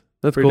 Nice.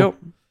 That's Pretty cool.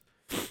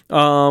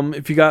 dope.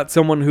 If you got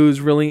someone who's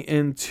really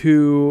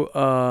into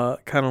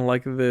kind of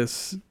like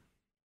this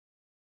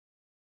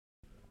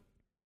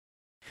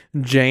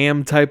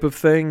jam type of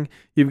thing,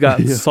 you've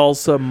got Yeah.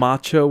 salsa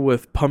matcha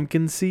with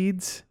pumpkin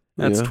seeds.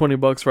 That's Yeah.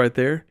 $20 right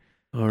there.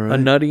 All right. A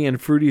nutty and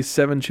fruity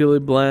 7 chili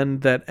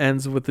blend that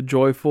ends with a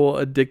joyful,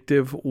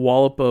 addictive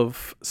wallop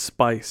of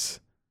spice.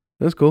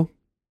 That's cool.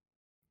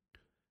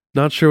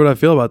 Not sure what I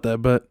feel about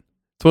that, but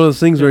it's one of those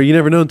things where you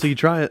never know until you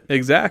try it.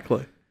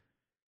 Exactly.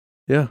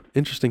 Yeah,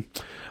 interesting.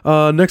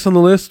 Next on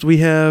the list, we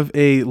have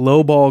a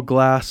lowball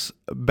glass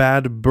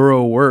Bad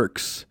Burrow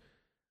Works.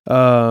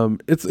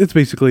 It's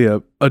basically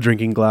a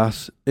drinking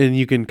glass, and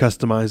you can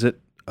customize it,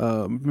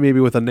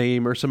 maybe with a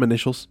name or some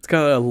initials. It's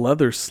got a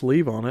leather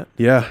sleeve on it.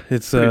 Yeah,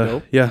 it's Pretty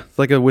dope. it's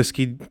like a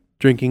whiskey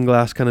drinking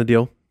glass kind of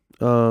deal.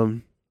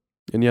 And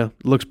yeah,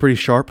 it looks pretty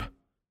sharp,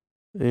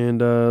 and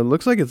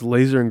looks like it's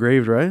laser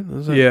engraved, right?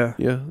 Is that- Yeah.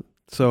 yeah.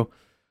 So,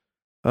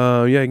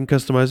 you can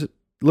customize it.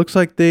 Looks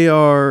like they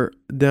are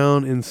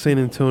down in San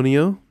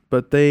Antonio,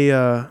 but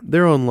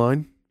they're online.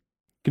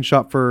 You can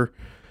shop for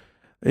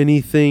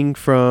anything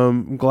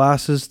from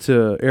glasses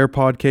to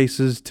AirPod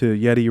cases to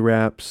Yeti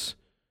wraps,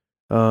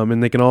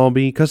 and they can all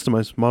be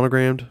customized,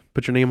 monogrammed.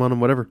 Put your name on them,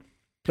 whatever.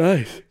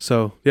 Nice.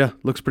 So yeah,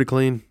 looks pretty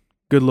clean.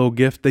 Good little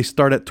gift. They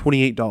start at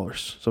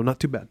 $28, so not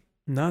too bad.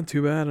 Not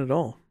too bad at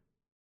all.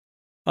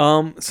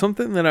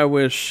 Something that I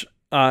wish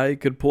I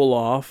could pull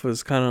off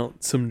is kind of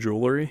some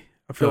jewelry.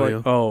 I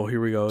feel Oh, like here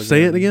we go.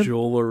 Say it again?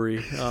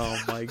 Jewelry.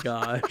 Oh my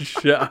gosh.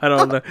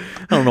 I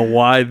don't know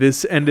why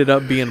this ended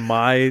up being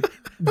my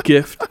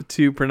gift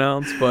to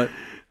pronounce, but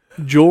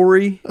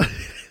jewelry.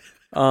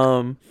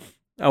 I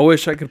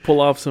wish I could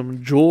pull off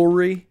some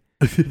jewelry,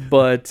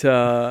 but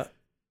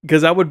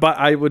because I would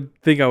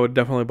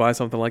definitely buy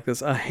something like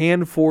this. A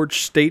hand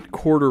forged state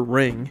quarter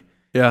ring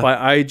Yeah.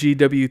 by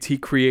IGWT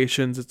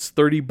Creations. It's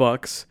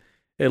 $30.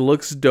 It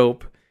looks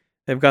dope.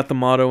 They've got the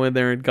motto in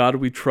there, "In God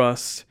We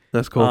Trust."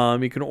 That's cool.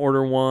 You can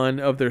order one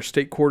of their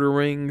state quarter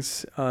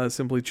rings.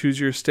 Simply choose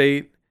your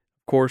state.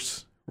 Of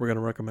course, we're going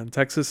to recommend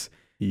Texas.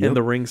 Yep. And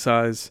the ring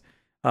size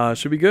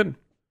should be good.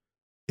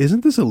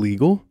 Isn't this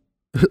illegal?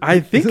 I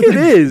think Isn't it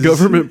it is.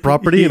 government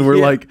property, and we're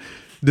Yeah. like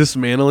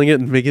dismantling it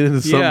and making it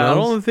into something Yeah, I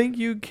else. don't think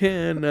you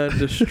can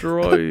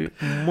destroy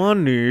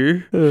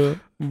money.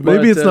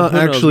 Maybe it's not who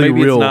knows? actually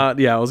Maybe real. It's not,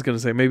 yeah, I was going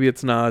to say, maybe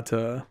it's not.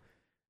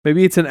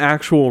 Maybe it's an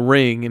actual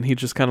ring, and he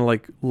just kind of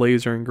like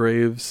laser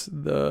engraves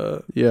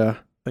the Yeah.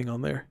 thing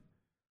on there.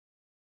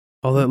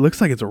 Oh, that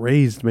looks like it's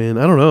raised, man.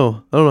 I don't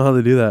know how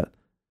they do that.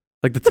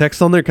 Like the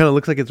text on there kind of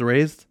looks like it's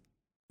raised.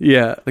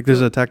 Yeah. Like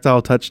there's a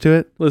tactile touch to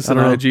it. Listen,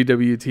 I don't know.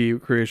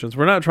 IGWT Creations,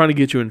 we're not trying to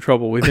get you in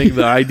trouble. We think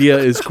the idea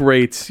is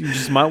great. You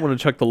just might want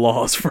to check the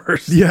laws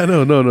first. Yeah,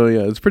 no.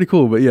 Yeah, it's pretty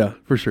cool, but yeah,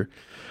 for sure.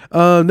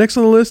 Next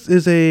on the list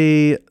is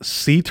a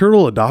sea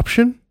turtle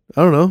adoption.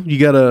 I don't know. You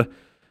got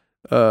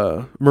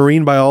a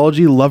marine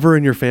biology lover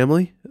in your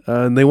family,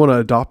 and they want to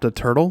adopt a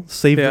turtle,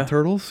 save Yeah. the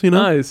turtles. You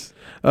know, Nice.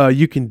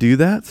 you can do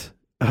that.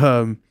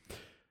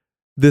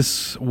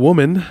 This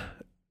woman,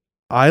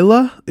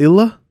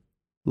 Illa,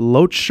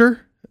 Loacher,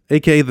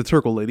 aka the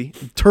Turtle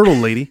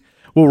Lady.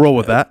 We'll roll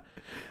with that.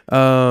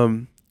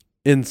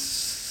 In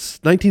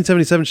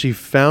 1977, she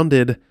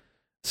founded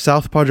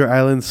South Padre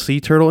Island Sea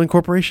Turtle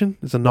Incorporation.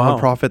 It's a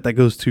nonprofit that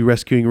goes to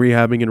rescuing,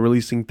 rehabbing, and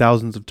releasing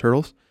thousands of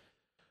turtles.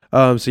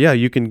 So yeah,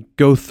 you can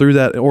go through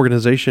that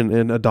organization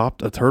and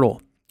adopt a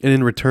turtle. And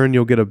in return,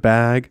 you'll get a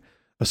bag,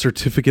 a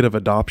certificate of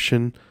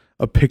adoption,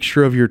 a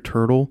picture of your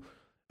turtle,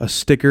 a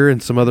sticker,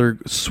 and some other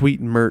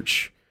sweet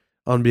merch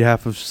on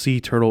behalf of Sea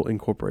Turtle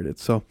Incorporated.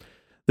 So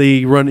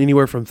they run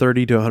anywhere from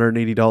 $30 to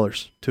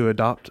 $180 to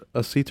adopt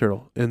a sea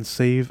turtle and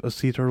save a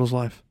sea turtle's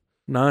life.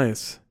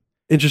 Nice.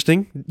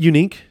 Interesting,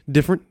 unique,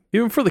 different.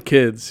 Even for the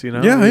kids, you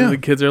know? Yeah. The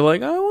kids are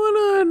like, I want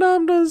to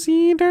adopt a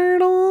sea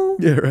turtle.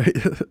 Yeah, right.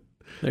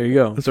 There you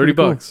go. That's $30.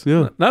 cool.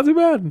 Yeah. Not too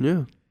bad.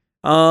 Yeah.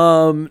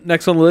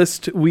 Next on the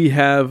list, we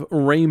have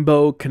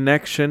Rainbow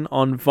Connection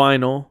on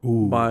vinyl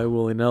by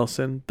Willie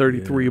Nelson.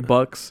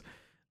 $33.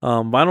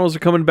 Vinyls are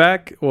coming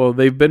back. Well,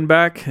 they've been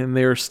back and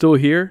they're still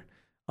here.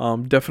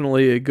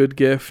 Definitely a good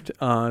gift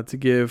to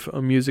give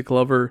a music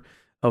lover,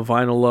 a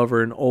vinyl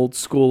lover, an old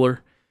schooler.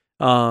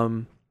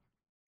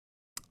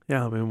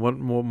 Yeah, I mean, what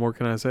more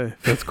can I say?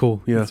 That's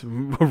cool. Yeah. It's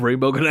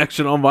Rainbow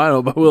Connection on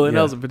vinyl by Willie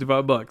Nelson,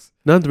 $55.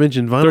 Not to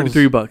mention vinyl.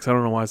 $33. I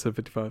don't know why I said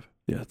 55.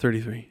 Yeah,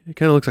 33. It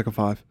kind of looks like a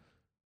 5.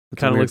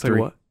 Kind of looks like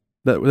what?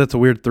 That's a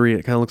weird 3.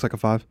 It kind of looks like a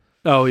 5.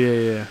 Oh,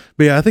 yeah.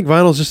 But yeah, I think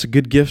vinyl is just a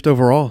good gift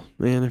overall.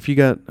 Man, if you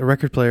got a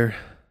record player,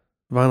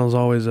 vinyl's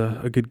always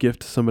a good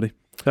gift to somebody.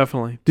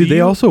 Definitely. Dude,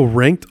 they also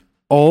ranked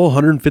all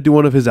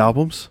 151 of his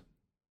albums.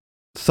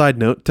 Side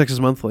note, Texas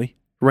Monthly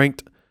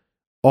ranked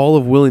all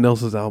of Willie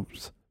Nelson's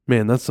albums.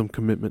 Man, that's some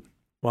commitment.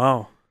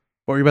 Wow.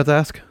 What were you about to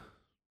ask?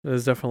 That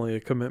is definitely a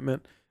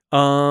commitment.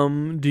 Are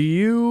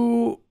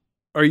you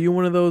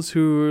one of those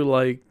who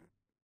like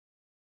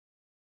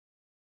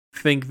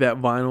think that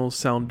vinyls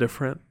sound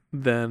different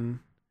than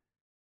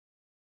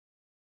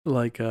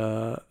like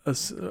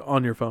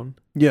on your phone?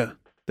 Yeah,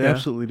 they Yeah.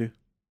 absolutely do.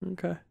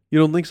 Okay. You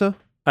don't think so?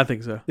 I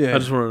think so. Yeah. I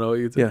just want to know what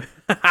you think.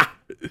 Yeah.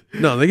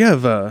 No, they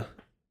have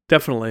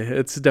Definitely.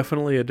 It's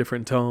definitely a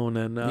different tone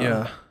and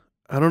yeah.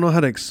 I don't know how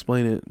to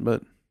explain it,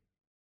 but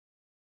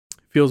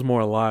feels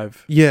more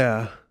alive.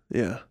 yeah.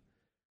 I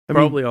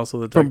Probably mean, also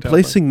the from tactile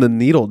placing the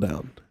needle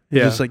down. It's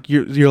Yeah. just like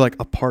you're like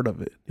a part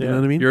of it. You know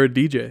what I mean? You're a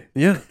DJ.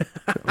 Yeah.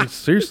 I mean,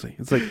 seriously.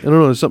 It's like I don't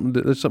know, there's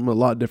something a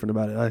lot different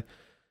about it.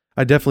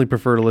 I definitely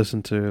prefer to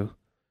listen to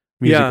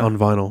music Yeah. on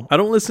vinyl. I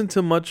don't listen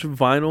to much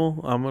vinyl.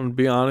 I'm gonna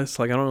be honest.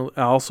 Like I don't.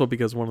 Also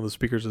because one of the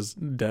speakers is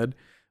dead.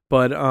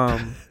 But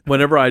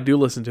whenever I do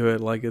listen to it,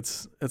 like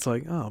it's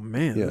like, oh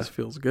man, Yeah. this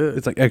feels good.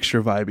 It's like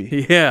extra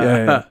vibey.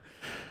 yeah.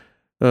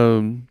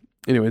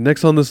 Anyway,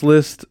 next on this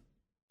list,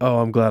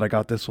 I'm glad I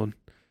got this one.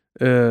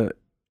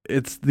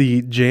 It's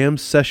the Jam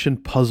Session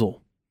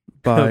Puzzle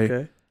by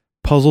Okay.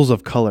 Puzzles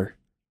of Color.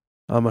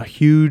 I'm a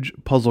huge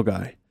puzzle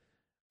guy.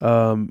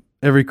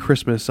 Every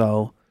Christmas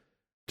I'll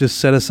just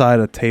set aside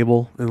a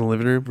table in the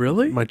living room,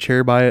 Really, my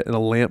chair by it, and a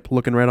lamp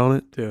looking right on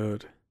it.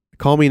 dude?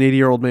 Call me an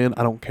 80-year-old man,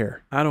 I don't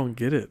care. I don't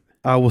get it.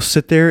 I will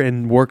sit there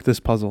and work this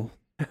puzzle.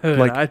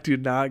 Like- I do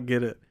not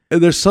get it.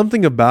 And there's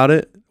something about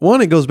it.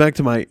 One, it goes back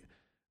to my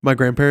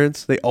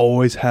grandparents. They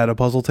always had a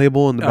puzzle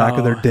table in the back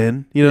of their Oh,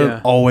 den. You know,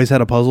 yeah. always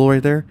had a puzzle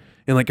right there.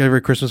 And like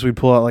every Christmas, we'd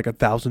pull out like a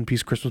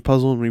 1,000-piece Christmas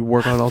puzzle and we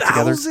work on it all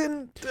together.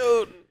 1,000,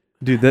 dude.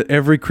 Dude, that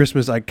every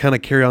Christmas I kind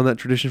of carry on that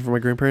tradition for my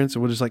grandparents,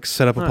 and we'll just like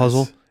set up a Nice.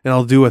 puzzle, and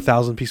I'll do a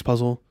 1,000-piece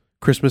puzzle,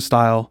 Christmas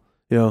style.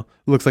 You know, it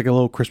looks like a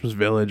little Christmas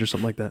village or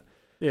something like that.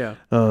 Yeah.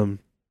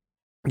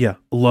 Yeah,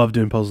 love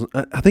doing puzzles.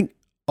 I think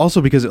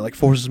also because it like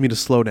forces me to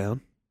slow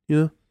down. You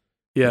know,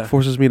 Yeah. it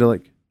forces me to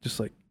like just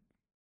like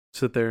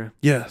Sit there,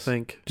 yes,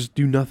 think, just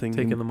do nothing.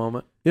 take in and- the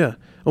moment. Yeah,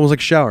 almost like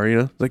a shower. You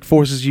know, like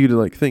forces you to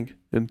like think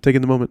and take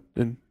in the moment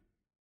and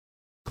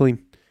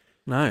clean.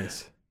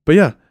 Nice. But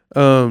yeah,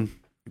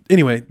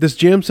 anyway, this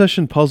jam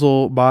session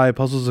puzzle by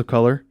Puzzles of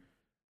Color,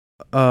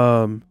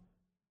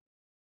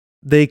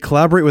 they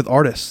collaborate with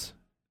artists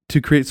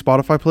to create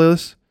Spotify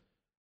playlists,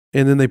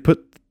 and then they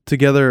put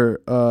together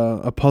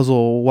a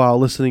puzzle while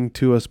listening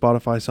to a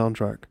Spotify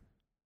soundtrack.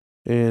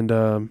 And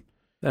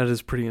That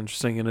is pretty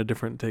interesting and a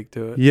different take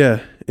to it.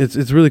 yeah,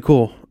 it's really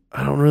cool.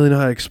 I don't really know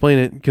how to explain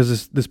it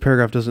because this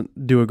paragraph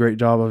doesn't do a great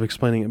job of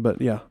explaining it. But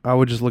yeah, I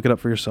would just look it up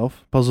for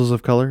yourself. Puzzles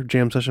of Color,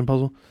 jam session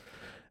puzzle.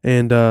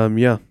 And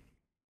yeah,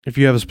 if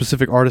you have a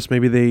specific artist,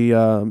 maybe they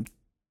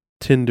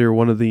tender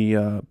one of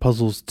the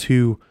puzzles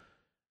to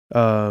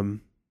that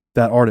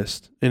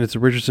artist. And it's a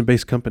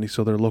Richardson-based company,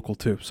 so they're local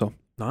too. So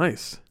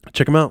Nice.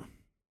 check them out.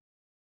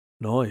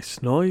 Nice.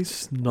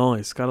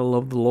 Gotta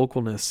love the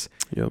localness.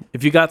 Yep.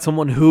 If you got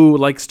someone who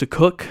likes to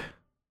cook,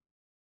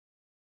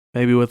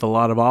 maybe with a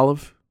lot of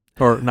olive,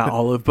 or not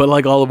olive, but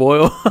like olive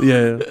oil.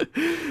 Yeah.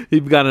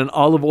 You've got an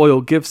olive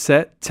oil gift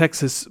set,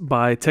 Texas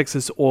by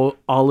Texas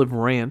Olive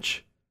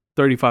Ranch,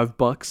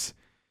 $35.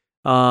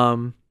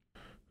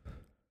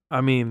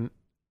 I mean,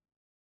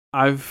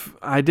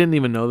 I didn't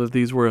even know that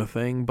these were a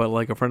thing, but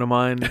like a friend of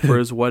mine for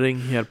his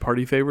wedding, he had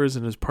party favors,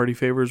 and his party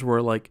favors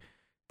were like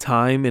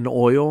thyme and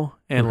oil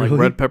and like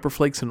Really? red pepper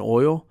flakes and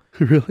oil.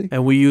 Really?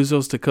 and we use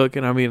those to cook.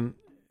 And I mean,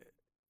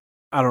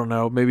 I don't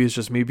know, maybe it's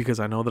just me because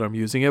I know that I'm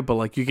using it, but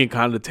like you can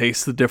kind of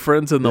taste the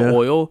difference in the Yeah.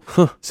 oil.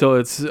 So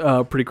it's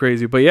pretty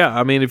crazy. But yeah,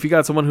 I mean, if you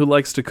got someone who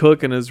likes to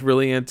cook and is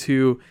really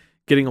into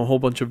getting a whole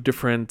bunch of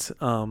different,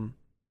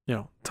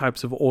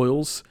 types of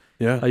oils,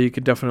 Yeah. you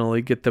could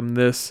definitely get them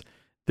this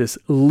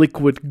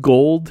liquid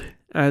gold,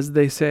 as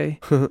they say.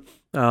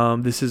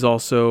 This is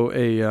also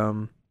a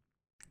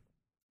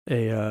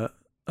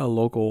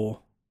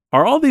local.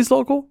 Are all these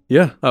local?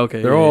 Yeah.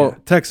 Okay, They're all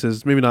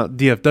Texas, maybe not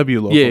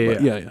DFW local, Yeah,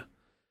 but yeah. yeah.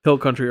 Hill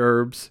Country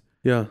herbs,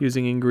 Yeah.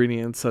 using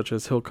ingredients such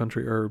as Hill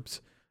Country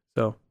herbs.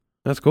 So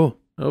That's cool.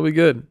 that'll be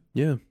good.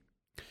 Yeah.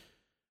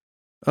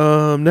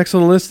 Next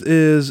on the list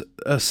is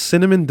a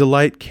Cinnamon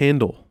Delight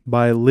candle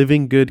by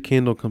Living Good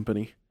Candle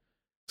Company.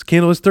 This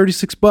candle is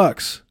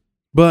 $36,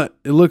 but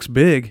it looks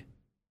big.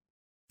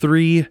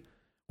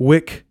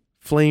 3-wick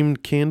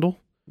flamed candle.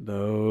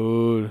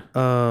 Dude,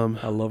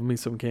 I love me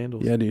some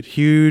candles. Yeah, dude.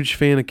 Huge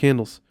fan of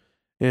candles.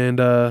 And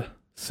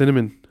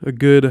cinnamon, a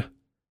good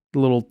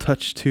little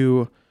touch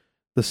to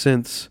the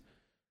scents.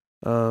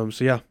 So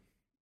yeah,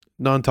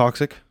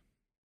 non-toxic.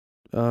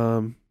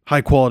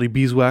 High quality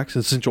beeswax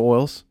and essential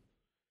oils.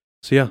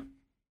 So yeah,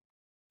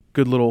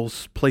 good little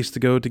place to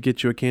go to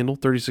get you a candle.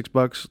 $36,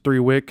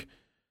 3-wick.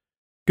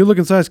 Good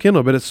looking size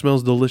candle, but it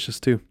smells delicious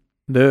too.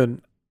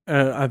 Dude,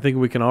 I think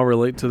we can all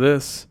relate to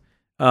this.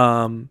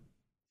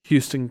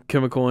 Houston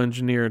chemical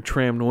engineer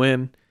Tram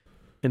Nguyen,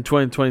 in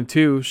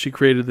 2022, she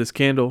created this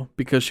candle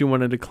because she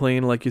wanted a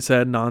clean, like you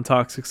said,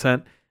 non-toxic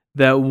scent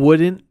that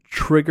wouldn't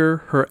trigger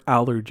her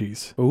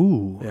allergies.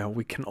 Ooh. Yeah,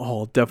 we can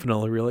all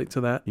definitely relate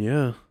to that.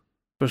 Yeah.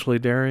 Especially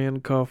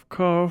Darian, cough,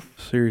 cough.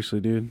 Seriously,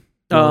 dude.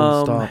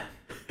 Non-stop.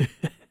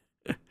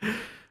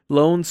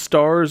 Lone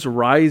Stars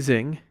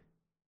Rising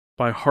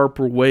by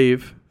Harper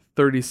Wave,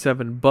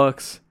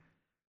 $37.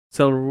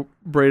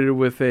 Celebrated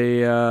with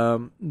a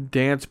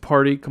dance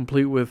party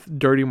complete with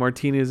dirty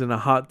martinis in a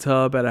hot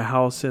tub at a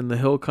house in the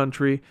Hill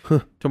Country.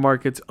 To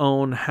mark its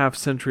own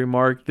half-century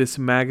mark, this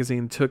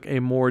magazine took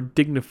a more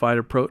dignified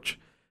approach,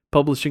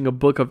 publishing a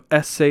book of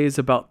essays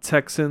about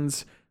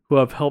Texans who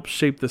have helped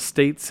shape the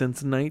state since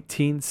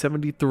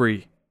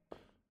 1973.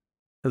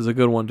 That's a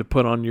good one to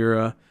put on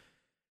your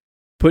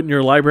put in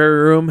your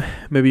library room,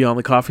 maybe on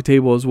the coffee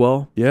table as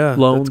well. Yeah.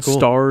 Lone that's cool.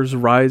 Stars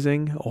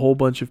Rising, a whole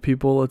bunch of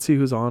people. Let's see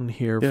who's on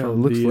here. Yeah, it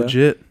from looks the,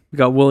 legit. You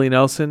got Willie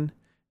Nelson.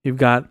 You've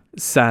got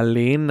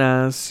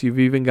Salinas. You've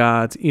even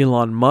got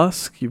Elon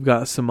Musk. You've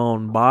got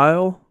Simone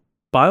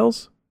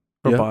Biles?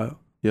 Or Yeah. Bile?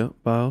 Yeah,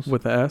 Biles.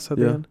 With the S at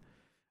the Yeah. end.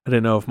 I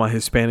didn't know if my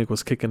Hispanic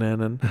was kicking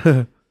in,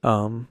 and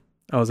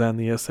I was adding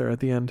the S there at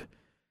the end.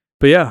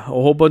 But yeah, a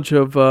whole bunch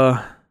of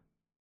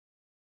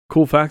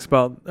cool facts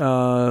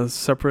about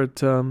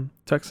separate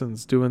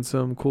Texans doing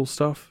some cool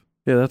stuff,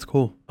 Yeah, that's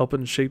cool.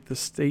 helping shape the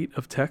state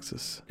of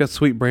Texas. Got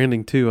sweet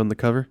branding too on the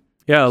cover.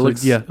 Yeah, it So,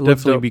 looks yeah, it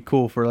looks definitely dope. be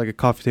cool for like a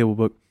coffee table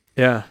book.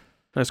 Yeah,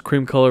 nice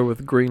cream color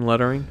with green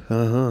lettering.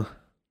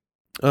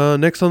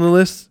 Next on the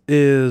list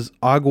is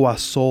Agua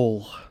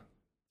Sol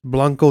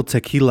Blanco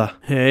Tequila.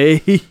 Hey,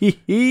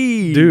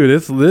 Dude,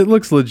 it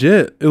looks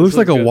legit. It looks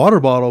like a good.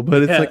 water bottle,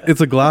 but it's Yeah. like it's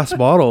a glass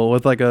bottle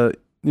with like a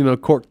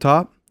cork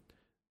top.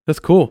 That's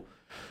cool.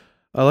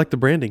 I like the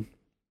branding.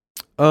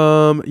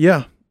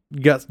 Yeah, you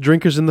got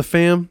drinkers in the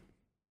fam.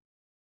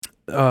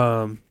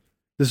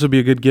 This will be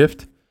a good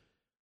gift.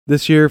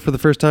 This year, for the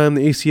first time,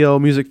 the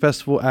ACL Music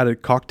Festival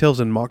added cocktails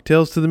and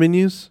mocktails to the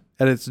menus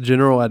at its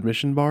general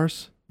admission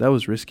bars. That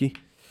was risky.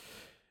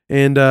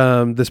 And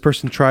this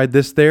person tried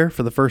this there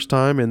for the first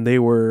time, and they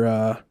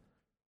were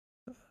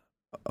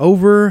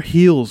over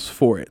heels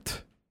for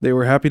it. They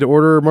were happy to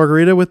order a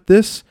margarita with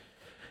this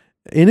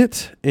in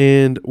it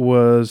and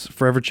was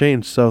forever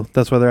changed. So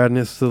that's why they're adding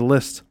this to the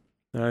list.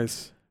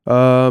 nice.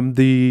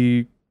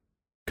 The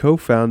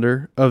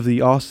co-founder of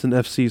the Austin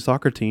FC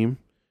soccer team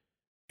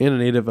and a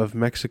native of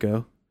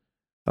Mexico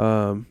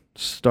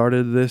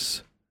started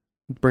this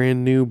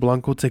brand new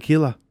Blanco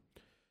Tequila.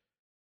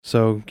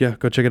 So, yeah,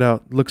 go check it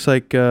out. Looks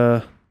like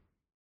they're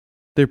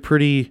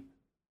pretty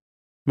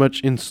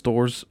much in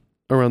stores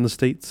around the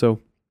state, so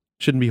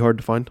shouldn't be hard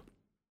to find.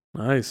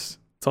 Nice.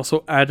 It's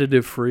also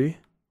additive free,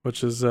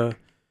 which is a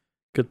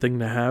good thing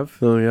to have.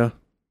 Oh, yeah.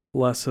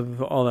 Less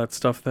of all that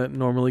stuff that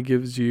normally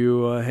gives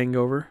you a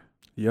hangover.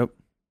 Yep.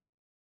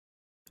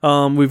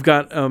 We've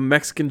got a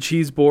Mexican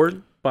cheese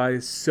board by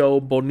So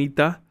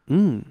Bonita,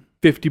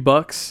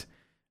 $50.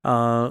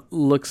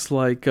 Looks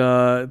like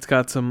it's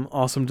got some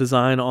awesome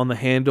design on the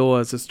handle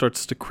as it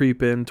starts to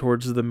creep in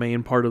towards the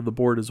main part of the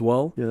board as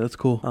well. Yeah, that's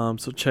cool.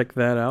 So check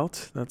that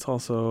out. That's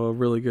also a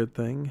really good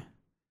thing.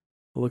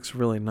 It looks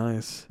really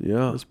nice.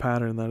 Yeah. This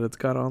pattern that it's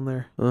got on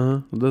there.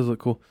 It does look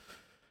cool.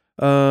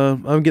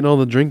 I'm getting all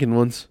the drinking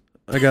ones.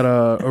 I got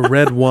a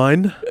red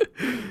wine,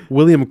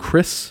 William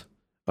Chris,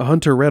 a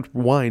Hunter red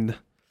wine,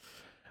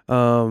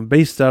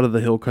 based out of the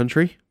Hill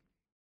Country,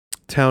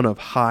 town of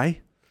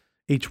Hye,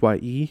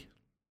 Hye.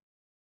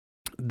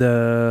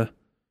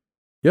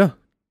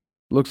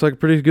 Looks like a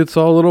pretty good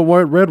solid little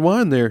white red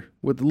wine there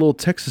with the little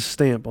Texas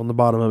stamp on the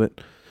bottom of it.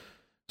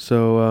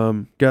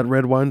 So, got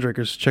red wine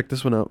drinkers. Check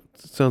this one out.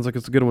 Sounds like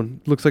it's a good one.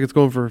 Looks like it's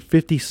going for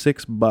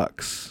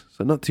 $56.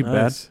 So not too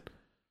Nice.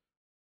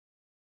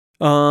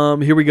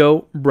 Here we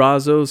go.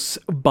 Brazos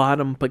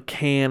Bottom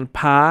Pecan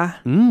Pie.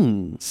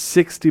 bad.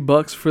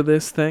 $60 for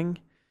this thing.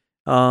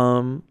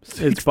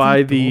 It's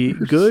by the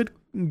 $60?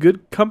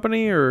 Good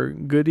Company or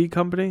Goody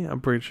Company.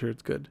 I'm pretty sure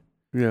it's good.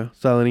 Yeah,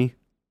 Silent E.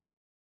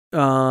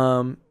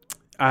 I'm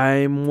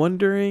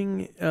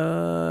wondering,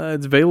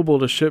 it's available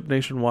to ship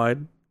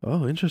nationwide.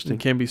 Oh, interesting.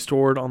 It can be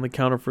stored on the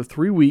counter for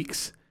 3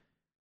 weeks,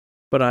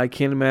 but I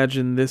can't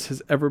imagine this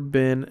has ever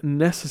been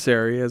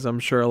necessary, as I'm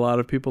sure a lot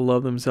of people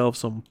love themselves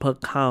some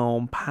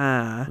pecan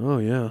pie. Oh,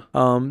 yeah.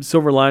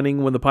 Silver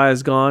lining, when the pie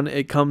is gone,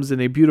 it comes in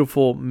a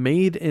beautiful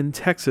made in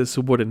Texas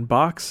wooden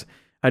box,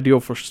 ideal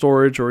for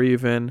storage or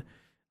even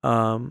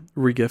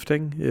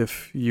regifting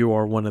if you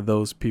are one of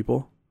those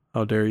people.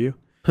 How dare you?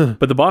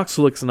 But the box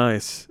looks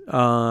nice.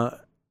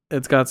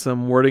 It's got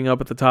some wording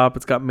up at the top.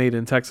 It's got made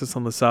in Texas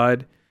on the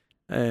side.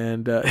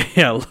 And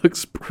yeah, it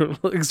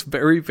looks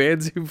very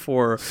fancy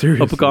for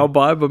Seriously. a pecan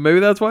pie, but maybe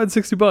that's why it's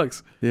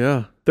 $60.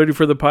 Yeah. 30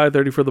 for the pie,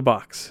 30 for the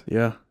box.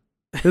 Yeah.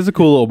 It's a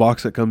cool little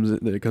box that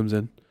it comes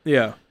in.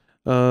 Yeah.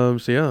 So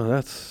yeah,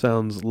 that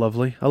sounds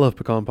lovely. I love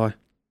pecan pie.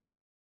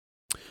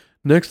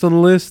 Next on the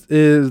list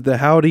is the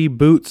Howdy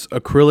Boots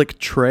acrylic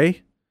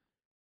tray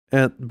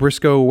at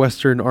Briscoe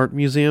Western Art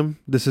Museum.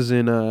 This is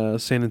in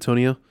San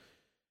Antonio.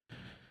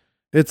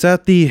 It's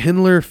at the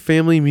Hindler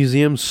Family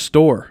Museum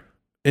store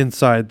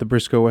inside the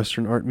Briscoe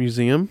Western Art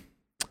Museum.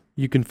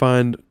 You can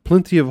find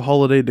plenty of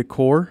holiday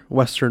decor,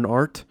 Western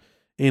art,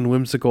 and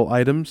whimsical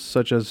items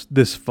such as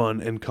this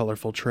fun and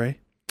colorful tray.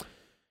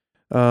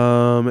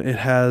 It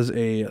has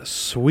a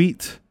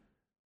sweet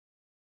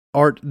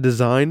art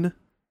design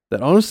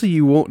that honestly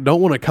you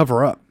don't want to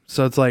cover up.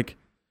 So it's like,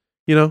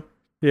 Yeah.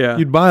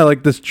 you'd buy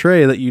like this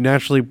tray that you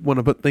naturally want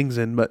to put things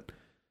in, but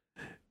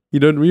you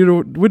wouldn't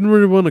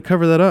really want to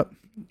cover that up.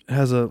 It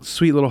has a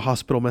sweet little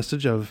hospital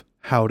message of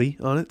howdy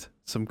on it.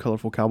 Some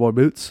colorful cowboy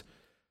boots.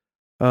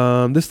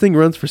 This thing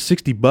runs for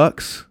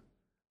 $60.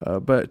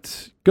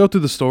 But go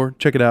through the store,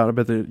 check it out. I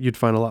bet that you'd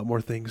find a lot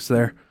more things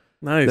there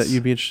Nice. that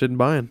you'd be interested in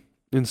buying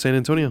in San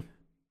Antonio.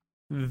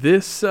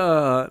 This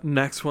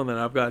next one that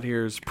I've got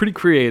here is pretty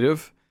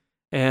creative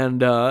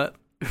and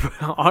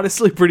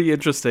honestly pretty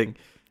interesting.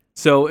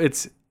 So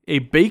it's a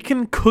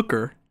bacon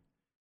cooker.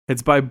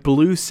 It's by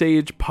Blue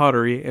Sage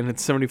Pottery and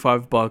it's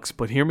 $75.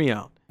 But hear me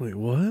out. Wait,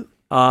 what?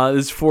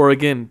 This is for,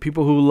 again,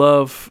 people who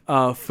love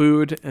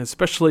food,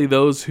 especially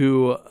those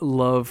who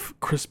love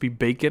crispy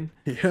bacon.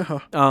 Yeah.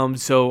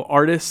 So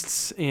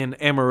artists in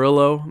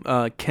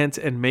Amarillo, Kent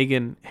and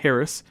Megan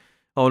Harris,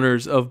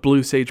 owners of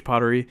Blue Sage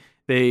Pottery,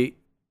 they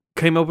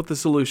came up with the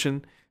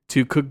solution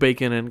to cook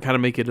bacon and kind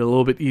of make it a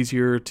little bit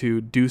easier to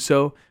do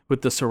so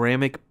with the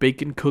ceramic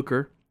bacon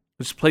cooker.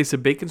 Just place a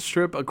bacon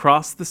strip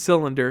across the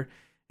cylinder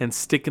and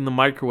stick in the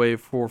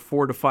microwave for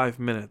 4 to 5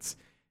 minutes.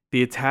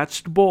 The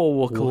attached bowl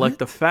will collect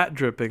the fat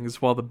drippings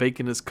while the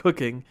bacon is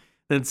cooking,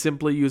 then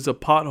simply use a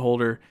pot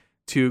holder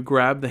to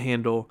grab the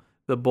handle.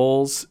 The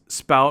bowl's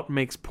spout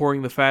makes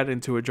pouring the fat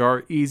into a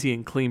jar easy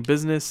and clean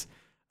business.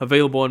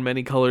 Available in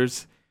many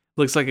colors.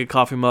 Looks like a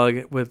coffee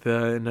mug with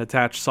an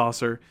attached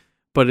saucer,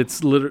 but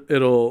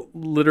it'll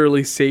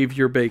literally save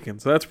your bacon.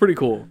 So that's pretty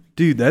cool.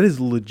 Dude, that is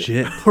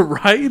legit.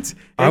 Right?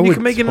 And you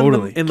can make it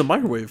in the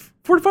microwave.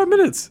 45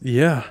 minutes.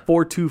 Yeah.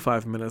 4 to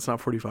 5 minutes,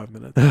 not 45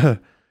 minutes.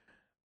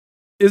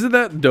 Isn't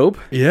that dope?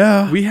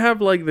 Yeah. We have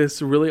like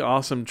this really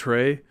awesome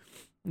tray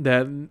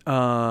that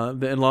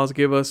the in-laws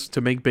gave us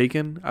to make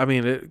bacon. I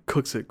mean, it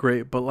cooks it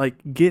great, but like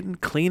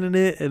cleaning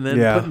it and then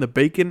putting the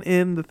bacon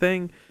in the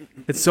thing,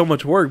 it's so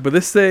much work. But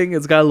this thing,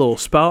 it's got a little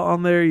spout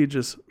on there. You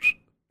just,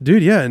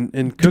 dude, yeah,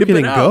 and cook it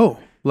and go.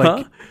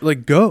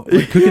 Like go.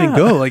 Like cook it and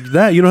go. Like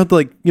that. You don't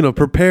have to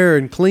prepare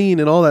and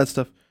clean and all that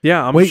stuff.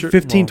 Yeah, I'm Wait sure,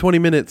 20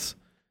 minutes.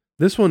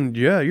 This one,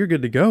 yeah, you're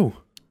good to go.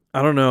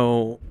 I don't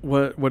know.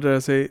 What did I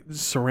say?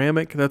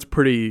 Ceramic? That's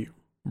pretty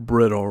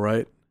brittle,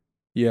 right?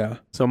 Yeah.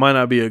 So it might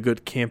not be a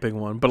good camping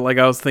one. But like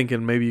I was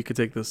thinking maybe you could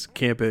take this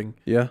camping.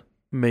 Yeah.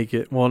 Make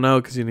it. Well,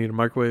 no, because you need a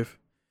microwave.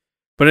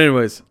 But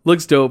anyways,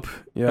 looks dope.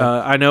 Yeah.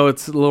 I know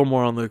it's a little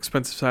more on the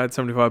expensive side,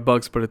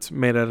 $75, but it's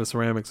made out of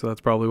ceramic, so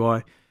that's probably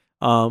why.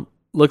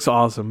 Looks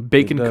awesome.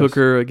 Bacon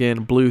cooker,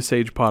 again, Blue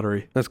Sage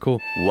Pottery. That's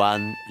cool.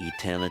 One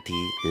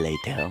eternity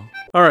later.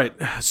 All right.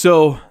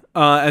 So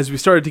as we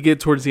started to get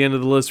towards the end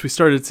of the list, we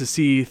started to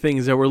see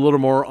things that were a little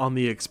more on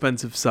the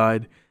expensive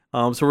side.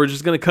 So we're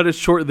just going to cut it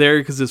short there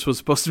because this was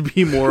supposed to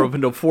be more of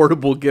an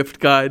affordable gift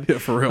guide. Yeah,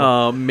 for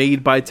real.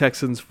 Made by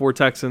Texans for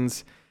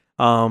Texans.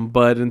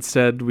 But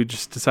instead, we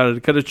just decided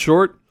to cut it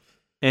short.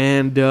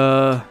 And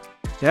now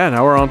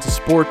we're on to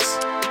sports.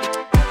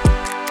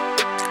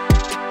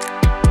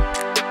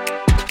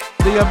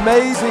 The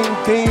amazing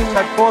team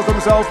that calls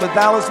themselves the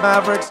Dallas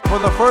Mavericks. For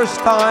the first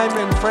time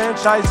in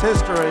franchise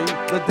history,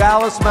 the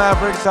Dallas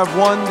Mavericks have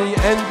won the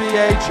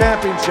NBA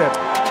championship.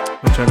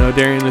 Which I know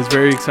Darian is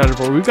very excited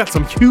for. We've got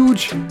some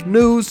huge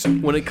news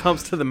when it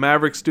comes to the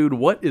Mavericks, dude.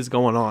 What is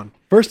going on?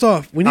 First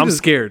off, I'm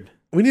scared.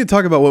 We need to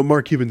talk about what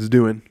Mark Cuban's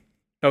doing.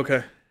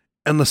 Okay.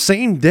 And the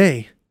same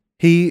day,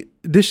 he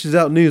dishes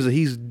out news that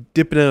he's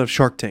dipping out of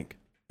Shark Tank.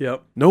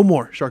 Yep. No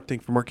more Shark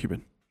Tank for Mark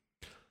Cuban.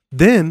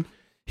 Then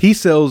he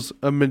sells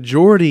a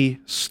majority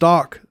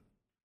stock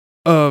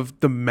of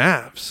the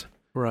Mavs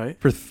Right.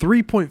 for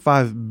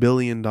 $3.5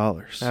 billion.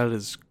 That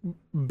is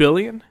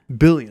billion?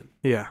 Billion.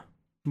 Yeah.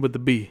 With the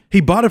B.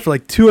 He bought it for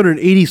like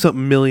 280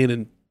 something million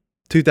in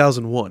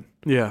 2001.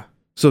 Yeah.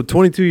 So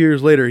 22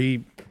 years later,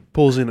 he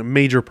pulls in a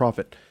major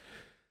profit.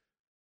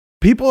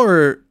 People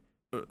are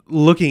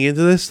looking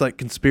into this like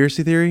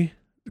conspiracy theory.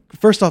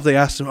 First off, they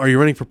asked him, "Are you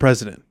running for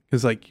president?"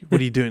 Because like, what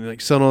are you doing?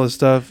 Like selling all this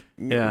stuff,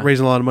 Yeah.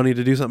 raising a lot of money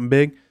to do something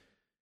big.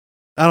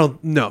 I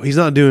don't know. He's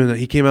not doing that.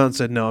 He came out and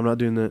said, "No, I'm not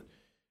doing that."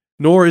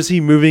 Nor is he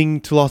moving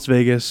to Las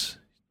Vegas,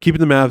 keeping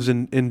the Mavs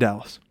in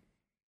Dallas.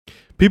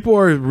 People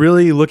are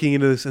really looking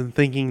into this and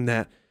thinking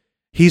that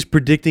he's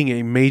predicting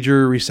a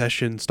major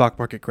recession stock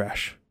market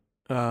crash.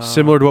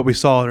 Similar to what we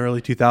saw in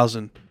early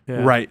 2000,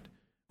 yeah. right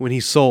when he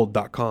sold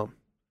 .com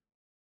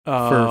for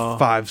Oh.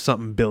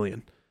 5-something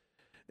billion.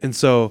 And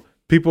so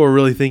people are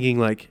really thinking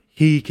like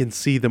he can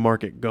see the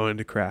market going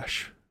to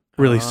crash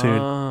really soon.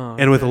 Oh,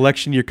 And with okay.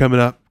 election year coming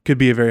up, could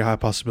be a very high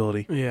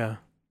possibility. Yeah.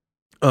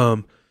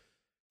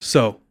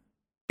 So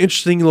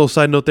interesting little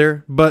side note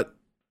there, but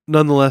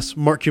nonetheless,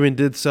 Mark Cuban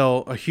did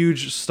sell a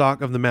huge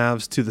stock of the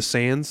Mavs to the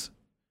Sands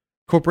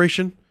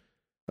Corporation,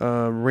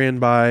 ran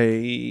by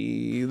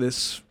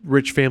this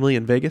rich family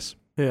in Vegas.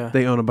 Yeah.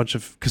 They own a bunch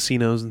of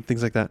casinos and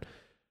things like that.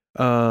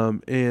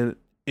 And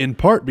in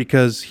part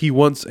because he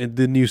wants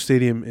the new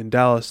stadium in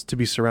Dallas to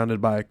be surrounded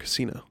by a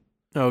casino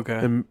Okay.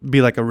 and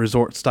be like a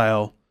resort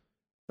style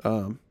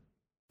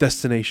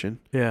destination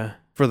Yeah.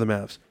 for the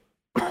Mavs.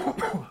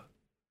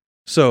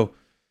 So,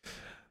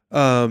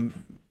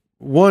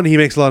 one, he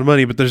makes a lot of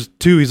money, but there's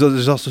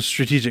also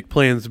strategic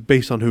plans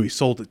based on who he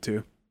sold it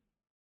to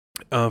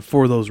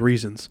for those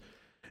reasons.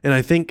 And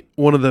I think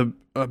one of the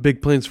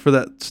big plans for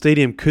that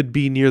stadium could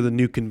be near the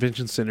new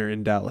convention center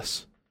in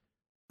Dallas,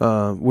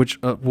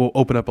 which will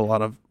open up a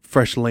lot of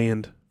fresh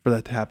land for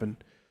that to happen.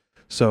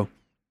 So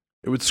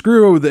it would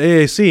screw over the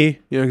AAC,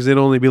 because they'd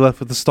only be left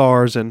with the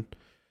Stars and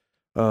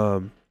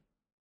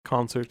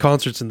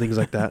concerts and things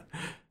like that.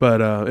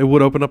 But it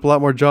would open up a lot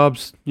more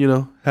jobs,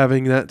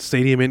 having that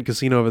stadium and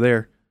casino over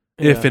there,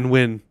 if and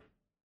when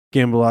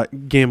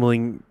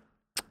gambling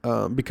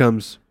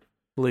becomes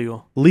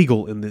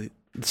legal in the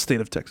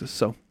state of Texas.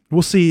 So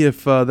we'll see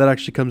if that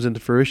actually comes into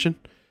fruition.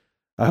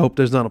 I hope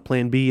there's not a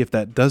plan B if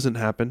that doesn't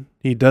happen.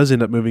 He does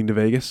end up moving to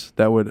Vegas.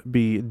 That would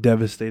be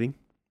devastating.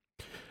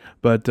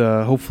 But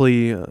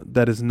hopefully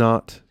that is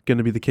not going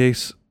to be the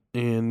case,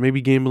 and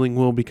maybe gambling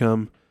will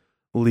become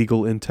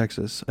legal in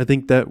Texas. I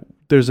think that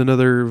there's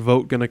another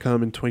vote going to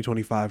come in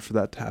 2025 for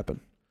that to happen,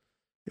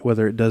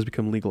 whether it does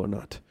become legal or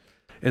not.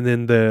 And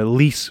then the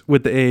lease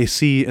with the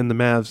AAC and the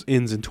Mavs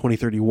ends in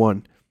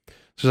 2031.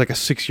 So there's like a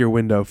 6-year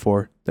window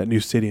for that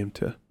new stadium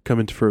to come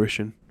into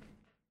fruition,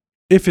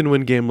 if and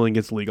when gambling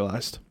gets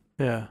legalized.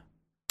 Yeah.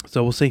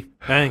 So we'll see.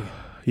 Dang.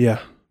 Yeah.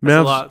 That's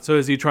Mavs, a lot. So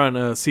is he trying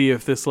to see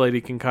if this lady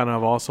can kind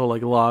of also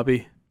like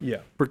lobby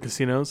Yeah. for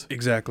casinos?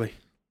 Exactly.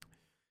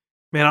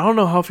 Man, I don't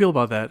know how I feel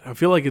about that. I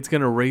feel like it's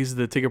going to raise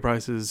the ticket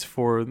prices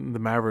for the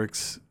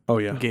Mavericks Oh,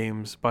 yeah.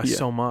 games by Yeah.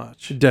 so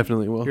much. It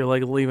definitely will. You're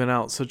like leaving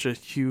out such a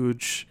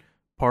huge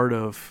part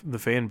of the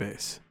fan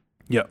base.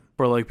 Yep.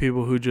 For like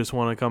people who just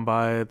want to come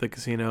by at the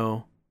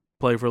casino,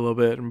 play for a little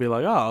bit, and be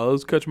like, "Oh,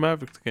 let's catch a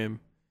Mavericks game."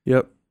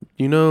 Yep.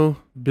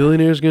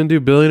 Billionaires going to do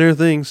billionaire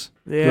things.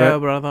 Yeah, Right.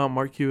 but I thought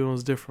Mark Cuban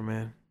was different,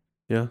 man.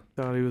 Yeah.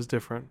 Thought he was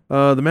different.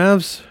 The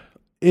Mavs,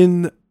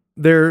 in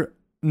their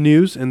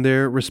news and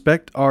their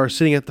respect, are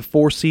sitting at the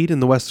 4 seed in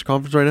the Western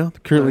Conference right now.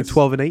 They're currently Nice.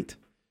 12-8.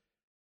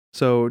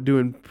 So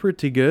doing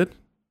pretty good.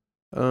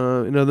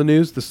 In other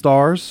news, the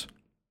Stars,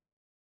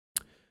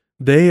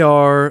 they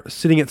are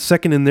sitting at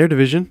second in their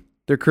division.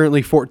 They're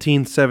currently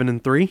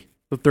 14-7-3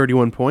 with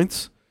 31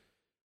 points.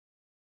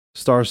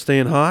 Stars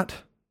staying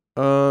hot.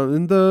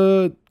 And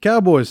the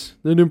Cowboys,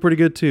 they're doing pretty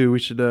good too. We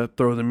should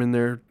throw them in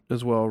there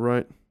as well,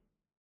 right?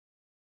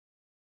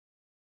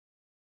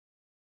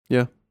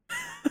 Yeah.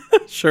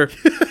 Sure.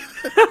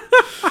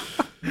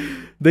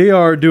 They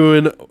are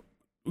doing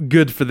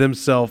good for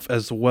themselves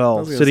as I well.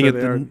 was gonna Sitting say at they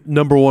the are.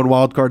 number 1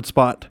 wild card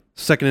spot,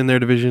 second in their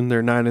division.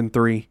 They're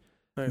 9-3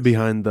 Nice.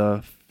 behind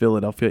the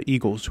Philadelphia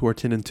Eagles, who are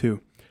 10-2.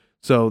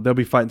 So they'll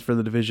be fighting for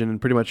the division, and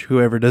pretty much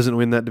whoever doesn't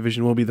win that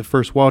division will be the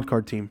first wild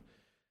card team,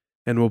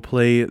 and will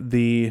play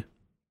the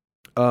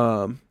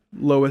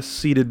lowest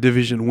seeded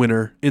division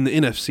winner in the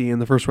NFC in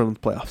the first round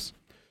of the playoffs.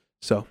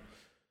 So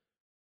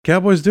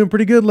Cowboys doing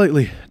pretty good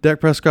lately. Dak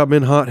Prescott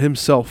been hot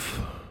himself,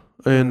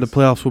 and Nice. the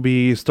playoffs will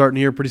be starting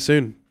here pretty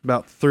soon.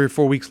 About 3 or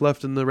 4 weeks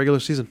left in the regular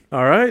season.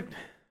 All right.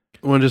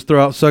 Want to just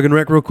throw out Sug and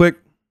Rec real quick?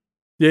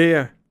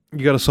 Yeah.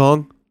 You got a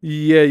song?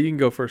 Yeah, you can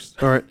go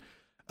first. All right.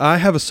 I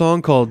have a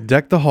song called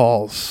Deck the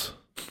Halls,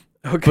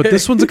 Okay. but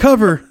this one's a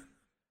cover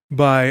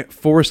by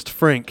Forrest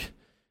Frank.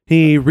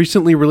 He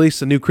recently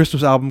released a new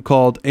Christmas album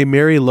called A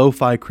Merry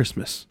Lo-Fi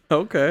Christmas,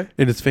 Okay.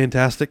 and it's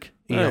fantastic.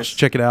 Nice.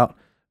 Check it out.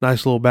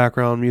 Nice little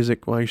background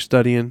music while you're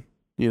studying,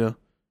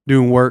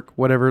 doing work,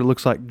 whatever it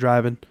looks like,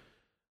 driving.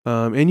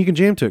 And you can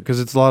jam to it because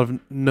it's a lot of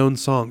known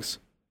songs.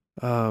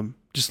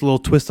 Just a little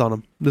twist on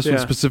them. This one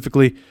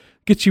specifically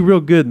gets you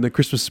real good in the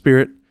Christmas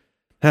spirit.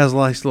 Has a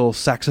nice little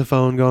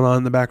saxophone going on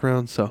in the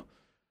background. So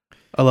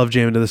I love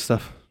jamming to this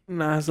stuff.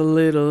 Nice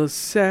little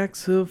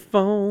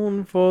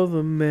saxophone for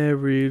the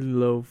merry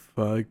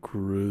lo-fi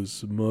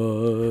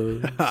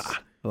Christmas.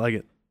 I like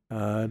it.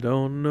 I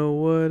don't know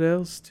what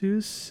else to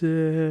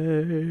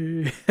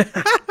say.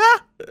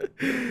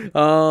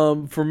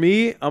 For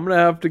me, I'm gonna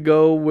have to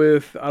go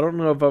with, I don't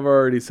know if I've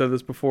already said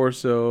this before,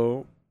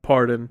 so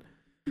pardon,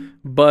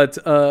 but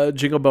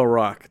Jingle Bell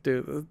Rock,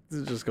 dude,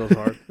 it just goes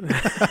hard.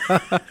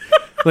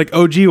 Like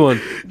OG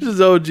one. Just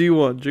OG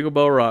one, Jingle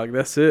Bell Rock.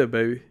 That's it,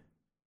 baby.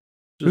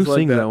 Who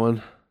sings that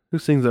one? Who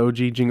sings the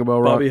OG Jingle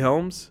Bell Rock? Bobby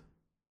Helms.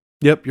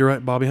 Yep, you're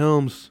right, Bobby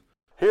Helms.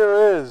 Here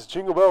is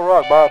Jingle Bell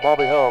Rock by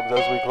Bobby Helms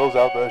as we close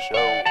out the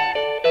show.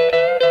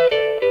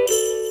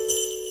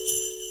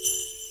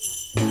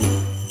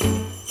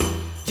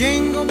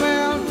 Jingle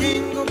bell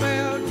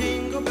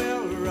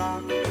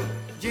rock,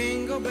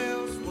 jingle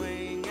bell swing.